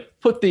 like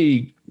put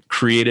the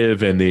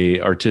creative and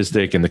the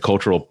artistic and the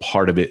cultural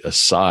part of it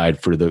aside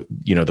for the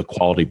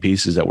quality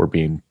pieces that were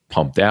being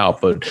pumped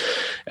out. But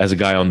as a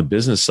guy on the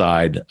business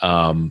side,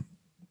 I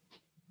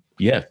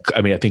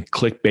think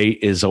clickbait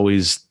is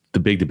always the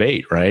big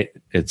debate, right?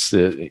 It's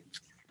what's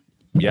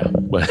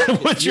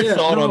your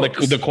thought on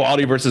the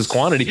quality versus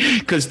quantity?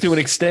 Because to an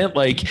extent,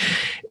 like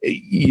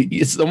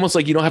it's almost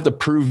like you don't have to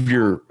prove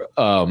your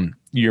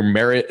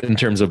merit in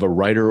terms of a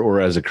writer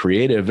or as a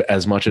creative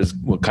as much as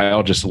what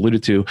Kyle just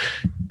alluded to,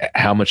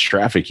 how much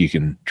traffic you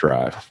can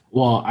drive.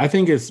 Well, I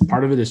think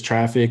part of it is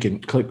traffic,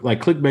 and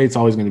clickbait's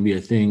always going to be a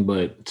thing.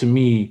 But to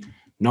me,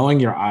 knowing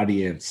your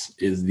audience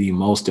is the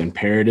most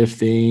imperative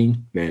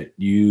thing that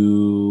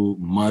you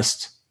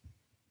must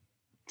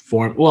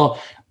form.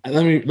 Well,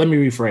 let me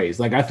rephrase.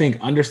 Like, I think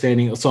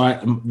understanding.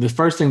 So the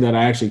first thing that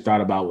I actually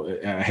thought about,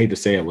 I hate to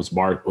say it, was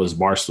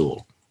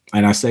Barstool.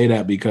 And I say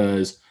that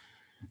because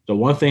the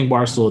one thing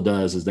Barstool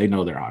does is they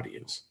know their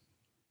audience.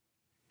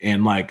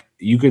 And like,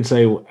 you could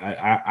say,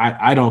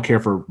 I don't care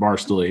for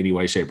Barstool in any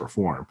way, shape, or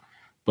form,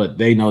 but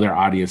they know their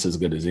audience as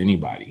good as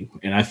anybody.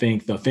 And I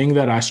think the thing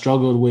that I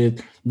struggled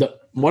with,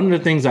 one of the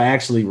things I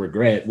actually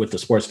regret with the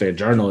Sports Fan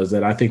Journal is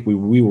that I think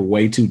we were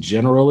way too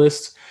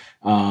generalist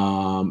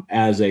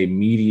as a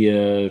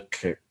media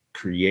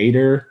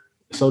creator,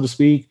 so to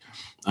speak.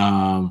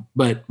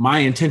 But my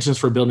intentions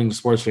for building the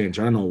Sports Fan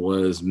Journal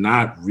was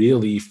not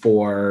really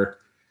for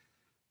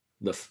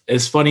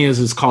as funny as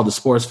it's called the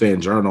Sports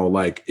Fan Journal,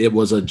 like it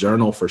was a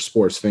journal for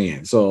sports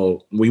fans.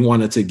 So we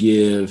wanted to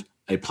give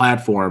a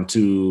platform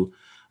to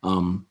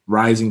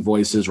rising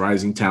voices,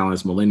 rising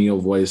talents, millennial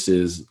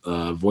voices,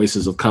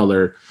 voices of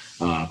color,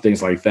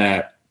 things like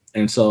that.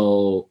 And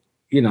so,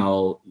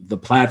 the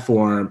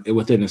platform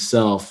within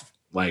itself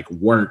like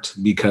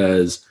worked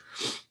because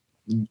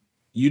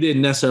you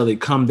didn't necessarily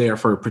come there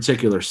for a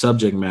particular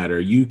subject matter.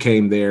 You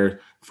came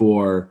there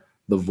for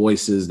the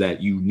voices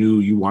that you knew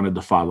you wanted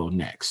to follow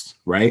next,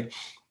 right?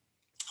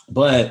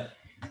 But,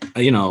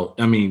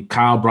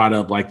 Kyle brought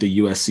up like the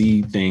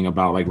USC thing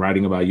about like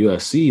writing about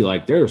USC.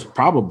 Like there's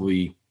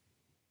probably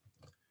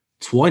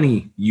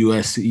 20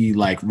 USC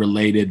like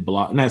related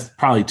blog, and that's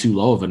probably too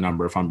low of a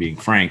number if I'm being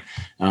frank.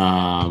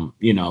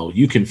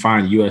 You can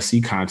find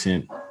USC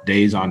content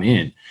days on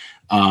end.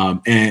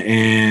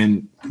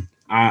 And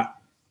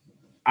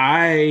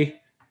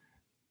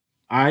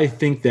I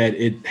think that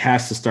it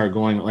has to start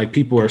going, like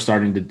people are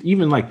starting to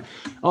even like,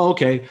 oh,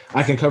 okay,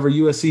 I can cover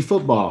USC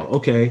football.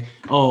 Okay.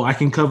 Oh, I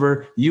can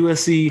cover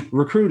USC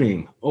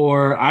recruiting,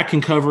 or I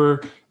can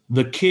cover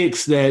the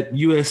kicks that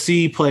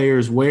USC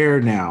players wear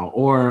now,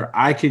 or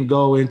I can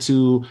go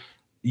into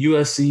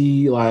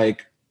USC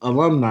like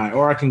alumni,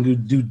 or I can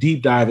do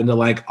deep dive into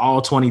like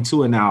all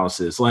 22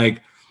 analysis.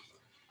 Like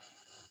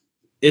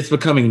it's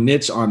becoming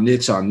niche on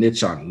niche on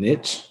niche on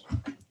niche.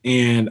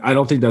 And I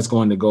don't think that's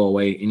going to go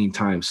away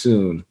anytime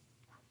soon.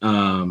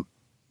 I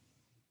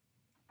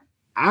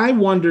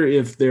wonder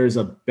if there's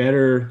a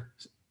better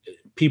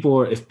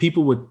if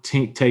people would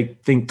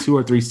think 2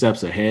 or 3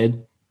 steps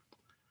ahead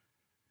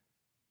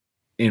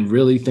and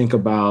really think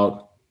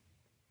about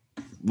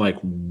like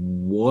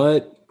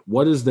what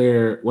is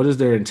their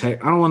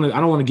integrity. I don't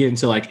want to get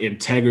into like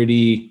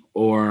integrity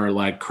or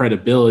like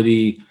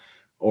credibility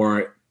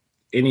or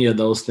any of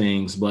those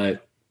things,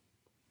 but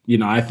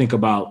I think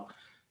about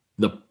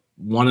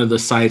one of the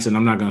sites, and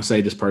I'm not going to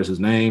say this person's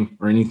name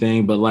or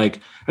anything, but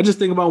like I just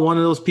think about one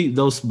of those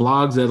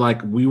blogs that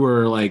like we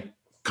were like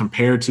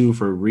compared to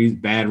for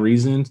bad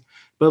reasons,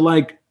 but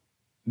like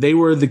they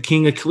were the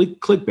king of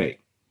clickbait,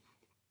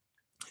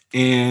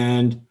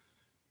 and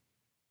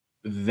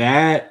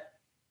that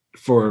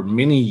for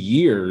many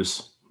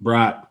years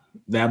brought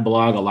that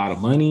blog a lot of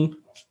money.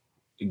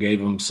 It gave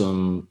them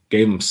some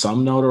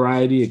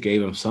notoriety. It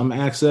gave them some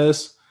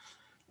access,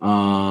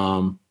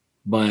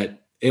 but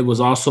it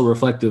was also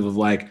reflective of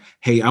like,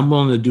 hey, I'm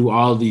willing to do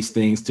all of these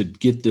things to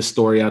get this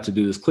story out, to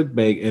do this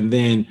clickbait. And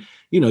then,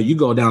 you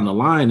go down the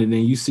line and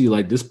then you see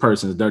like this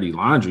person's dirty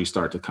laundry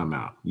start to come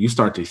out. You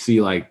start to see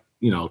like,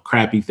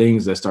 crappy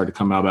things that start to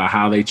come out about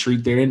how they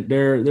treat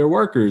their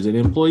workers and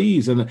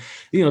employees. And,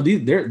 you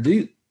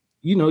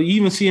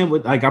even see them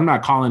with like, I'm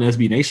not calling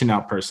SB Nation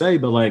out per se,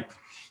 but like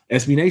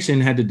SB Nation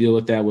had to deal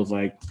with that with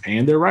like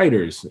paying their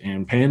writers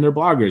and paying their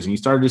bloggers. And you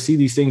started to see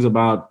these things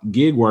about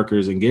gig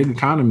workers and gig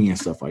economy and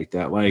stuff like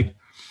that. Like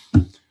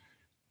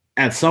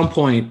at some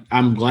point,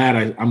 I'm glad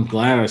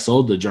I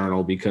sold the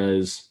Journal,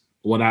 because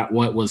what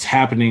was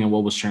happening and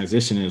what was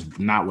transitioning is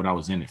not what I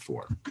was in it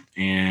for.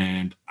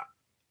 And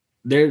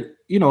there,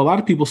 a lot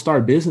of people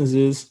start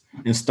businesses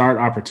and start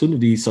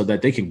opportunities so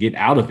that they can get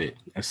out of it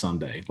at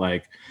someday.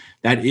 Like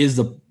that is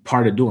the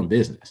part of doing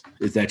business,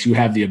 is that you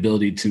have the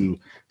ability to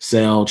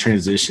sell,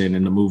 transition,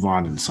 and to move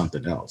on into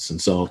something else. And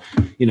so,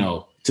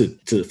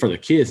 for the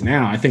kids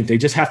now, I think they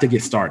just have to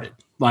get started.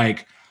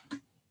 Like,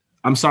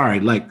 I'm sorry,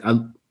 like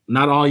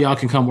not all y'all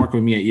can come work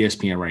with me at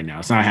ESPN right now.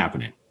 It's not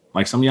happening.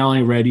 Like some of y'all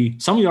ain't ready.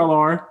 Some of y'all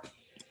are,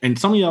 and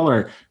some of y'all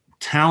are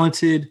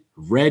talented,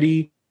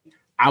 ready.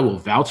 I will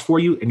vouch for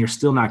you, and you're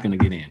still not going to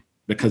get in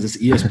because it's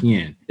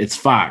ESPN, it's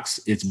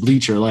Fox, it's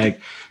Bleacher, like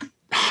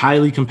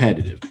highly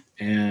competitive.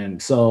 And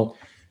so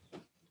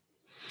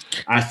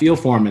I feel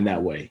for him in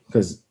that way,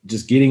 because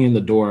just getting in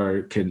the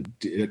door can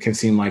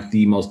seem like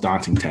the most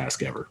daunting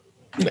task ever.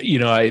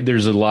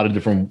 There's a lot of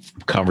different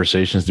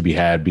conversations to be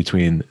had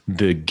between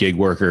the gig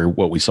worker,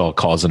 what we saw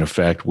cause and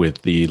effect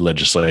with the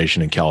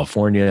legislation in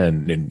California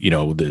and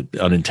the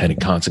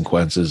unintended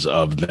consequences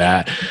of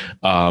that,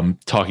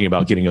 talking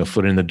about getting a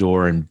foot in the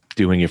door and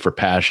doing it for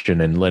passion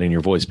and letting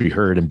your voice be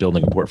heard and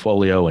building a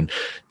portfolio. And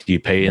do you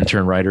pay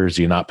intern writers?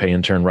 Do you not pay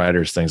intern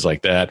writers? Things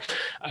like that.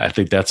 I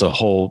think that's a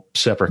whole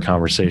separate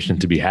conversation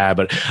to be had.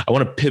 But I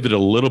want to pivot a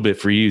little bit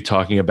for you,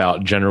 talking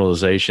about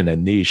generalization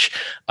and niche.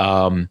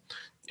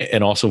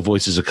 And also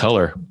voices of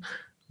color.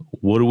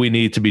 What do we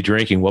need to be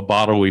drinking? What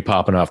bottle are we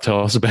popping off?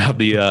 Tell us about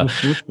the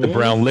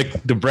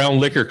brown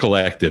liquor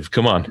collective.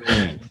 Come on.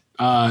 Man,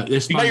 you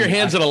got your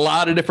hands in a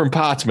lot of different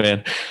pots,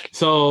 man.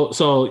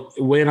 So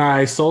when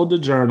I sold the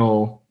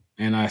Journal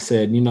and I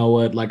said, you know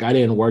what, like I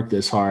didn't work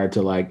this hard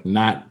to like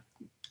not,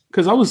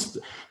 because I was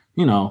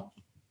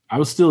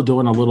still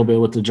doing a little bit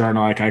with the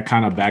Journal. Like I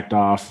kind of backed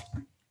off.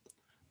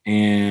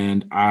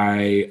 And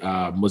I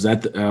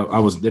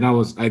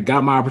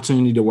got my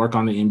opportunity to work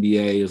on the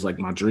NBA. It was like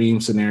my dream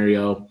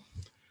scenario.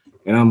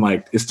 And I'm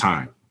like, it's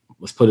time.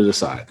 Let's put it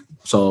aside.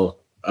 So,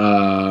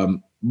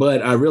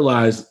 but I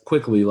realized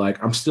quickly,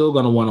 like I'm still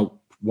going to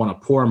want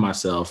to pour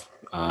myself,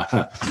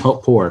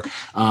 pour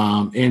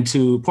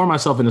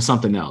myself into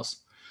something else.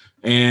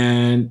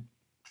 And,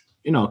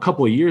 a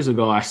couple of years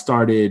ago, I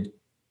started,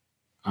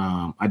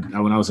 when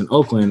I was in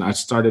Oakland, I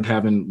started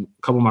having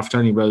a couple of my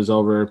fraternity brothers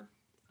over.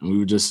 And we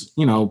were just,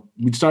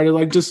 we started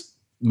like just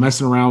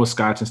messing around with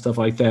scotch and stuff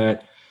like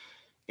that.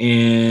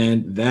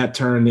 And that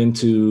turned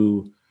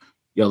into,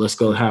 let's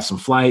go have some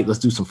flight. Let's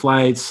do some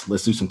flights.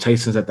 Let's do some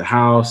tastings at the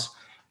house.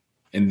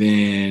 And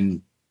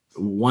then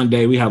one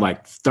day we had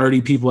like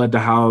 30 people at the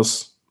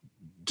house.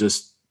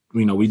 Just,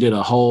 we did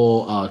a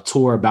whole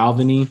tour of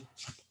Balvenie.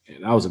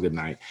 That was a good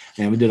night.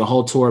 And we did a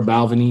whole tour of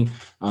Balvenie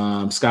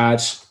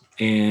scotch.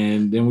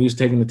 And then we was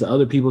taking it to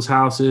other people's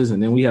houses,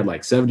 and then we had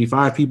like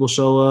 75 people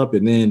show up,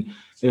 and then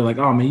they're like,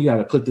 "Oh man, you got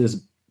to put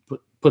this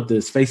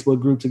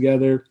Facebook group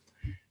together."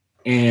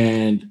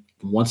 And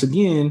once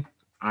again,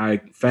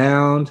 I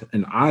found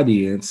an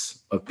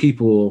audience of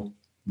people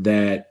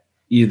that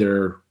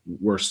either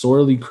were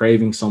sorely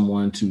craving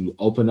someone to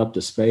open up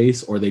the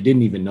space, or they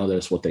didn't even know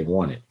that's what they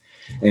wanted.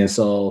 And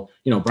so,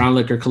 Brown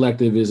Liquor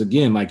Collective is,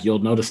 again, like, you'll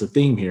notice a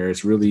theme here.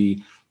 It's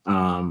really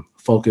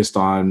focused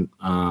on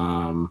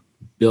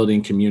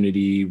building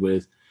community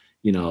with,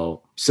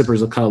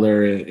 sippers of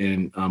color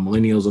and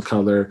millennials of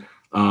color,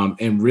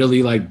 and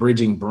really like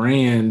bridging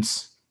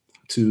the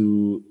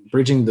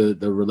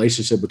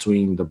relationship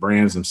between the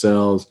brands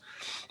themselves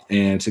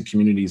and to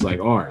communities like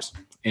ours.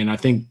 And I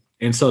think,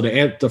 and so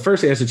the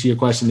first answer to your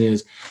question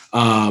is,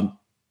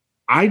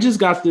 I just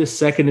got this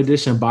second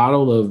edition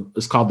bottle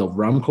it's called the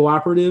Rum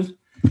Cooperative.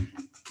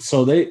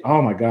 So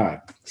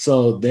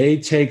So they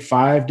take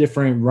 5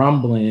 different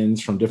rum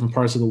blends from different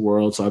parts of the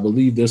world. So I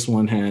believe this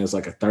one has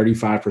like a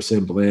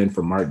 35% blend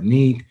from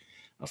Martinique,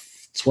 a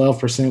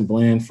 12%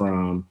 blend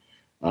from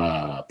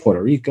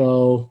Puerto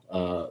Rico,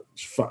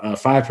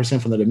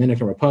 5% from the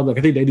Dominican Republic.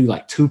 I think they do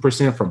like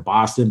 2% from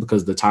Boston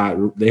because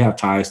they have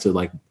ties to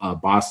like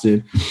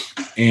Boston.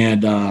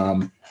 And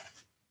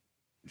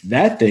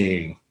that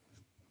thing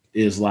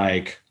is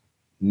like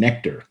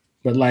nectar,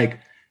 but like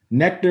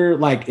nectar,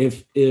 like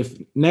if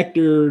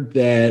nectar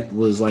that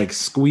was like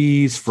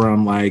squeezed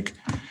from like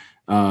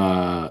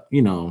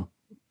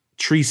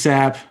tree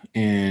sap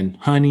and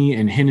honey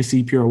and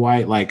Hennessy Pure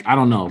White, like I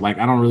don't know, like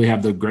I don't really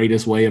have the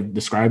greatest way of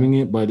describing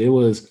it, but it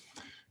was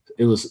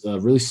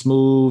really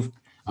smooth.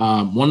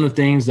 One of the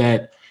things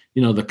that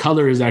the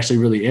color is actually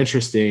really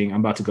interesting. I'm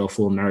about to go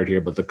full nerd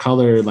here, but the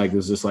color like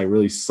is just like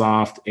really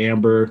soft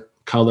amber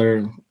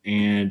color,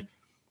 and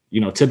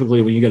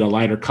typically when you get a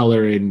lighter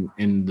color in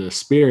the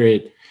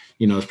spirit,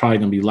 it's probably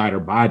going to be lighter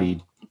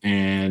bodied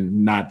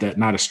and not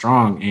as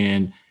strong.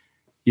 And,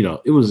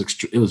 it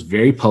was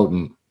very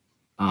potent,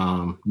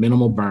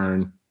 minimal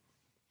burn,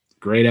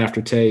 great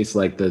aftertaste.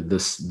 Like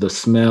the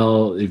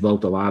smell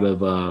evoked a lot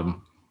of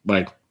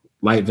like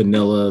light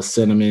vanilla,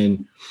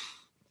 cinnamon.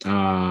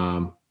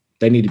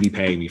 They need to be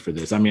paying me for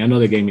this. I mean, I know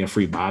they gave me a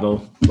free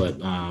bottle, but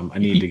I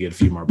need to get a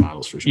few more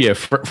bottles for sure. Yeah,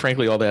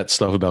 frankly, all that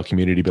stuff about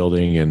community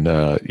building and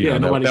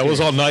that was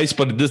all nice,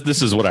 but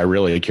this is what I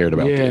really cared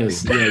about.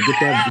 Yes,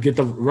 get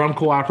the Rum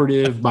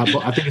Cooperative.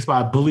 I think it's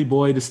by Bully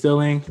Boy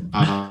Distilling.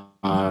 I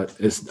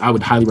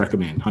would highly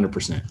recommend,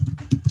 100%.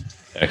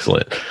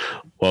 Excellent.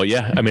 Well,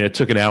 yeah, I mean, it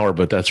took an hour,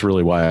 but that's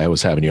really why I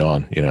was having you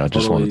on. I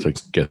just wanted to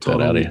get that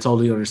out of you.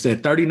 Totally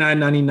understand.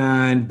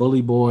 $39.99,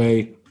 Bully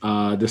Boy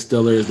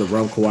Distillers, the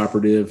Rum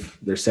Cooperative.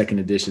 Their second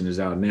edition is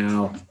out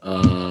now.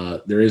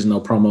 There is no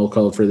promo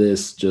code for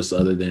this, just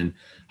other than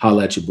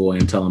holla at your boy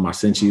and tell him I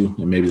sent you,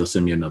 and maybe they'll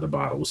send me another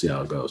bottle. We'll see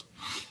how it goes.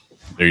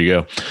 There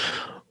you go.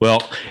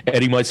 Well,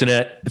 Eddie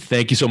Maisonet,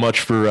 thank you so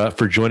much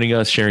for joining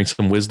us, sharing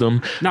some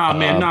wisdom. We're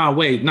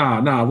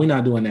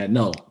not doing that.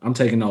 No, I'm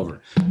taking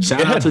over.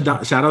 Shout out to Don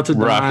and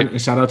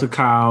shout out to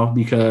Kyle,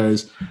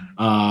 because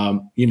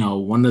one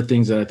of the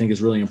things that I think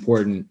is really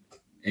important,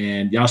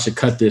 and y'all should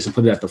cut this and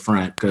put it at the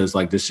front because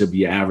like this should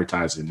be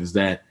advertising, is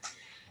that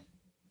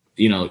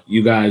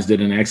you guys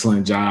did an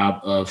excellent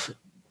job of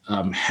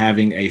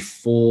having a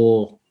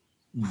full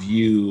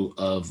view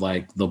of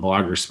like the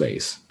blogger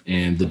space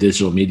and the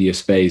digital media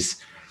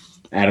space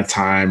at a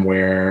time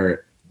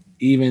where,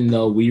 even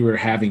though we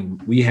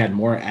had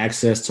more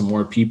access to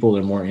more people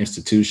and more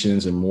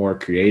institutions and more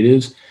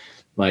creatives,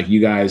 like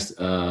you guys,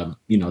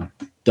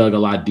 dug a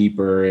lot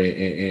deeper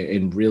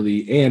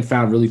and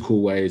found really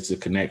cool ways to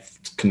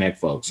connect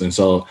folks. And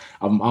so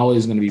I'm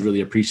always going to be really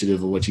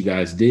appreciative of what you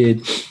guys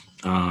did,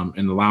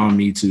 and allowing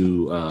me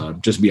to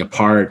just be a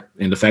part.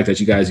 And the fact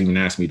that you guys even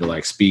asked me to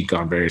like speak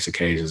on various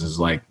occasions is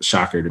like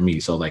shocker to me.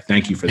 So like,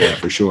 thank you for that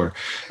for sure.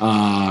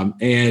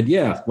 And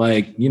yeah,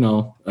 like,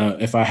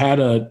 if I had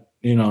it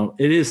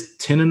is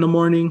 10 in the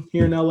morning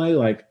here in LA,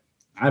 like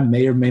I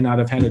may or may not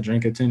have had a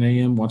drink at 10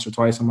 a.m. once or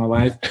twice in my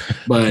life,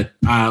 but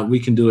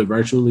we can do it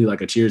virtually. Like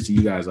a cheers to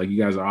you guys. Like you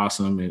guys are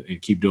awesome,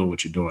 and keep doing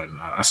what you're doing.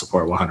 I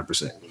support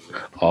 100%.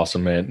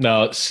 Awesome, man.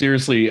 No,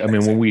 seriously. I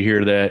mean, when we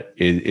hear that,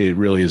 it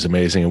really is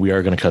amazing. And we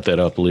are going to cut that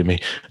up, believe me.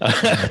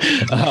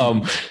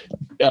 I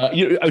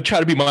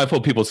try to be mindful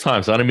of people's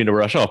time, so I don't mean to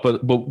rush off.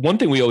 But one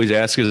thing we always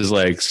ask is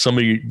like some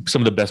of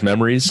the best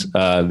memories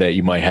that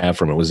you might have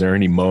from it. Was there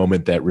any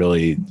moment that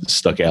really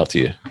stuck out to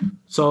you?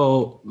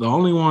 So the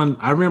only one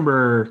I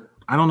remember,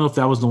 I don't know if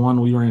that was the one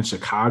we were in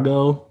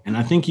Chicago, and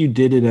I think you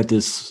did it at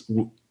this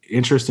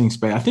interesting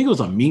space. I think it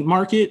was a meat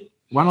market.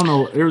 I don't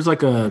know. There was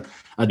like a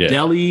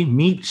deli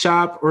meat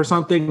shop or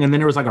something, and then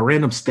there was like a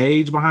random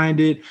stage behind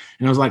it, and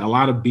there was like a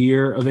lot of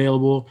beer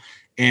available.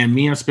 And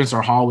me and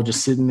Spencer Hall were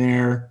just sitting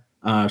there.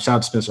 Shout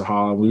out to Spencer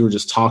Hall. We were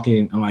just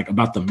talking like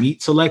about the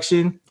meat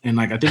selection, and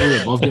like I think we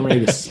were both getting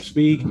ready to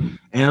speak. And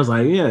I was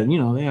like, yeah,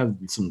 they have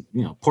some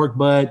pork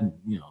butt,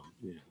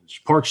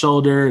 pork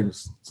shoulder.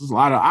 There's a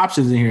lot of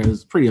options in here.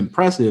 It's pretty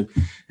impressive.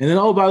 And then,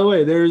 oh, by the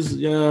way, there's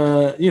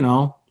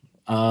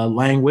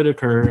Lang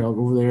Whitaker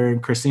over there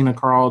and Christina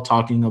Carl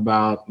talking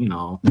about,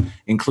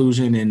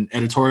 inclusion in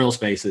editorial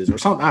spaces or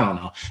something. I don't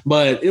know,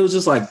 but it was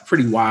just like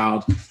pretty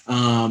wild.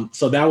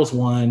 So that was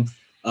one.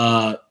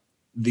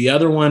 The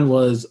other one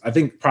was, I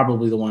think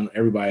probably the one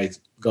everybody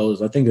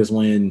goes, I think is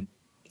when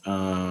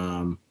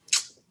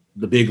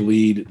the big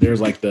lead,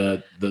 there's like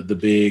the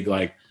big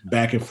like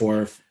back and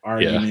forth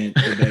argument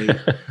debate.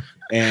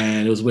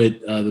 And it was with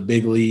the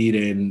big lead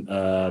and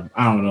I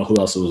don't know who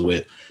else it was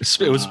with.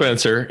 It was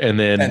Spencer, and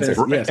then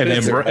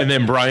Spencer. And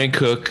then Brian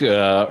Cook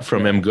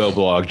from MGO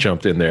Blog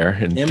jumped in there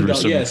and threw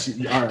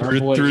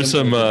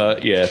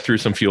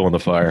some fuel on the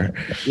fire.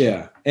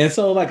 Yeah, and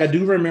so like I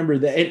do remember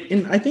that,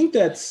 and I think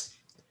that's,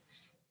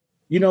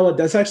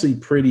 that's actually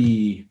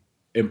pretty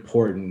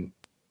important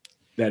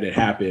that it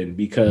happened,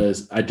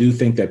 because I do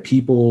think that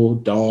people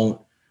don't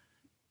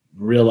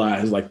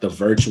realize like the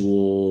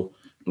virtual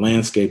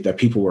landscape that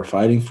people were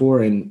fighting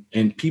for, and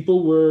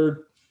people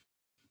were,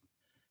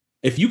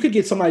 if you could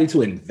get somebody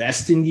to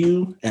invest in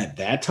you at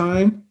that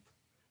time,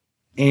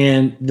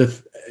 and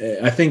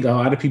I think a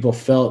lot of people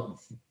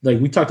felt like,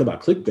 we talked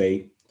about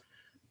clickbait,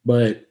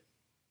 but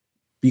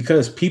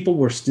because people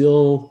were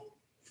still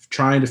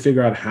trying to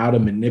figure out how to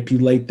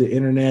manipulate the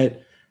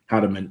internet, how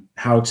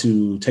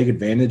to take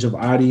advantage of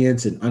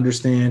audience and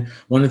understand.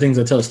 One of the things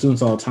I tell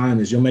students all the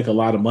time is you'll make a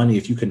lot of money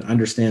if you can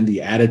understand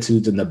the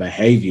attitudes and the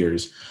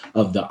behaviors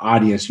of the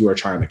audience you are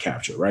trying to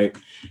capture, right?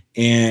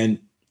 And,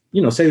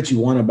 say what you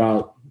want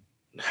about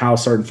how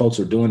certain folks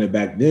were doing it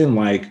back then,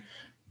 like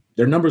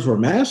their numbers were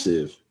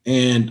massive.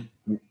 And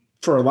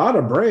for a lot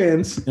of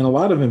brands and a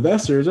lot of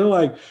investors, they're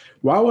like,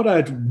 why would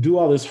I do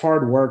all this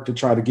hard work to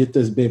try to get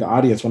this big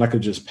audience when I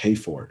could just pay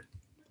for it?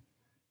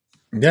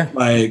 Yeah.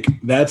 Like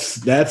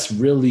that's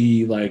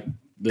really like,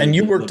 and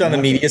you worked on the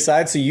media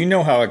side, so you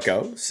know how it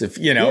goes. If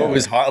it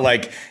was hard,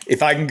 like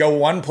if I can go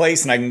one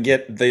place and I can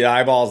get the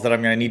eyeballs that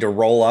I'm going to need to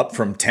roll up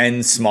from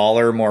 10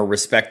 smaller, more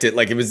respected,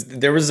 like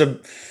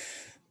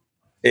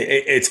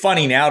it's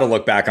funny now to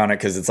look back on it,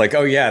 because it's like,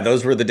 oh yeah,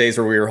 those were the days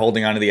where we were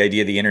holding on to the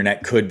idea the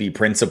internet could be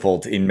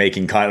principled in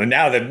making content.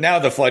 Now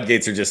the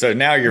floodgates are just, so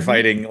now you're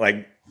fighting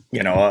like,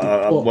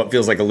 what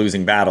feels like a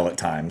losing battle at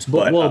times.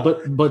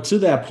 But to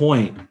that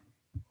point,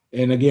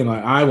 and again,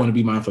 I want to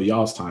be mindful of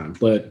y'all's time,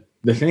 but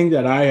the thing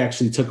that I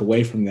actually took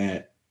away from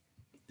that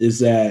is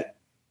that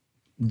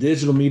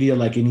digital media,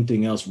 like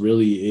anything else,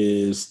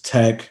 really is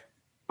tech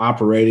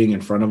operating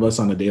in front of us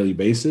on a daily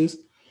basis.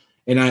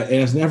 And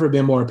it's never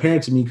been more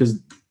apparent to me, because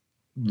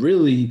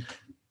really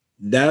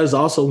that is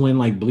also when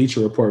like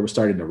Bleacher Report was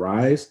starting to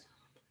rise.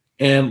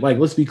 And like,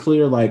 let's be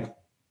clear, like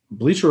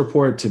Bleacher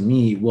Report to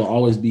me will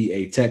always be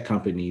a tech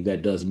company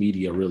that does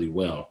media really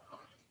well,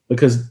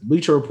 because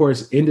Bleacher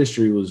Report's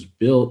industry was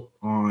built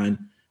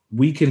on,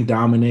 we can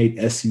dominate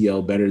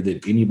SEO better than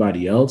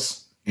anybody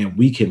else, and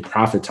we can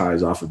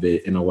profitize off of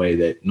it in a way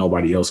that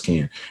nobody else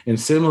can. And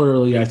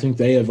similarly, I think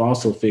they have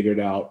also figured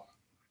out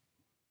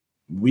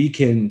we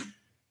can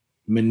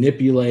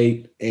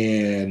manipulate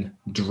and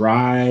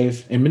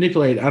drive and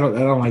manipulate. I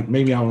don't like,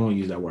 maybe I don't want to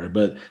use that word,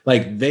 but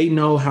like they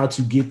know how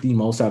to get the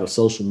most out of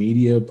social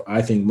media,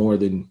 I think more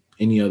than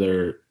any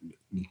other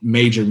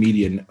major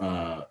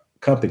media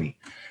company.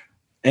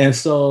 And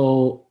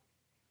so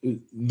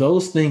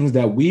those things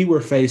that we were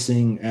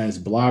facing as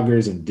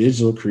bloggers and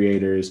digital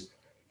creators,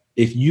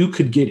 if you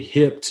could get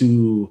hip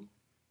to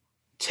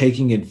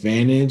taking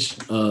advantage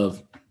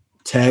of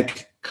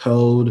tech,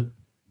 code,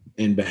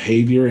 and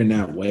behavior in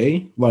that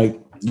way, like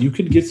you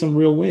could get some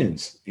real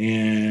wins.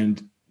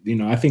 And,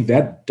 I think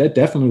that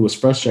definitely was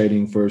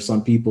frustrating for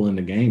some people in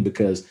the game,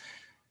 because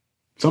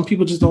some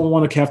people just don't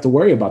want to have to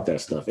worry about that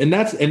stuff. And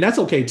that's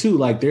okay too.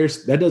 Like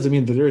that doesn't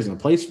mean that there isn't a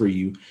place for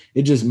you.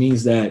 It just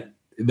means that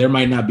there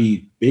might not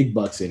be big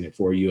bucks in it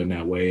for you in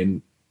that way.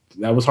 And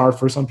that was hard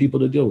for some people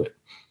to deal with.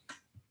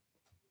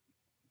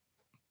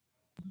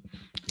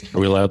 Are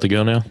we allowed to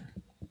go now?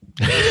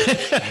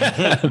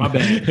 My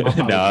bad.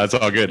 No, it's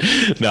all good.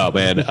 No,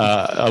 man.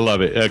 I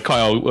love it.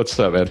 Kyle, what's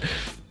up, man?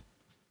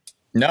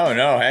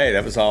 No. Hey,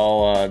 that was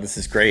all. This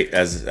is great.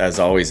 As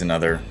always,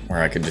 another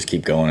where I could just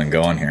keep going and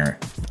going here.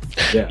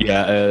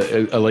 Yeah,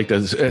 I like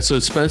that. So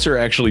Spencer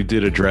actually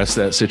did address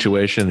that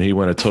situation. He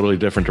went a totally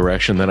different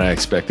direction than I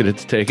expected it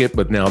to take it.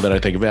 But now that I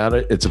think about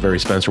it, it's a very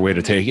Spencer way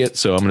to take it.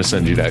 So I'm going to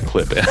send you that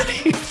clip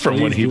from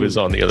when he was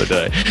on the other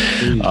day.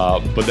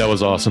 But that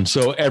was awesome.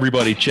 So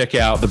everybody check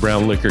out the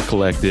Brown Liquor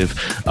Collective.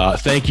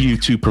 Thank you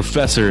to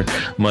Professor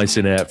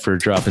Maisonet for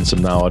dropping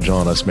some knowledge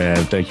on us, man.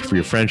 Thank you for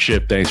your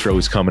friendship. Thanks for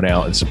always coming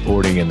out and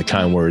supporting and the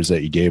kind words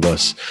that you gave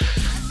us.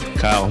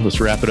 Kyle, let's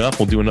wrap it up.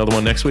 We'll do another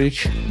one next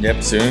week.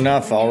 Yep, soon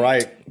enough. All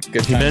right.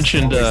 Good. He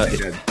mentioned,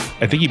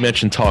 I think he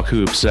mentioned Talk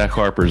Hoops. Zach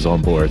Harper's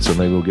on board, so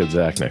maybe we'll get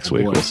Zach next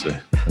week. We'll see. All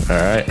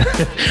right.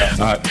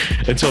 All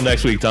right. Until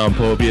next week, Tom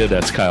Povia.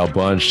 That's Kyle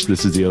Bunch.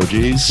 This is the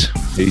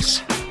OGs.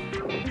 Peace.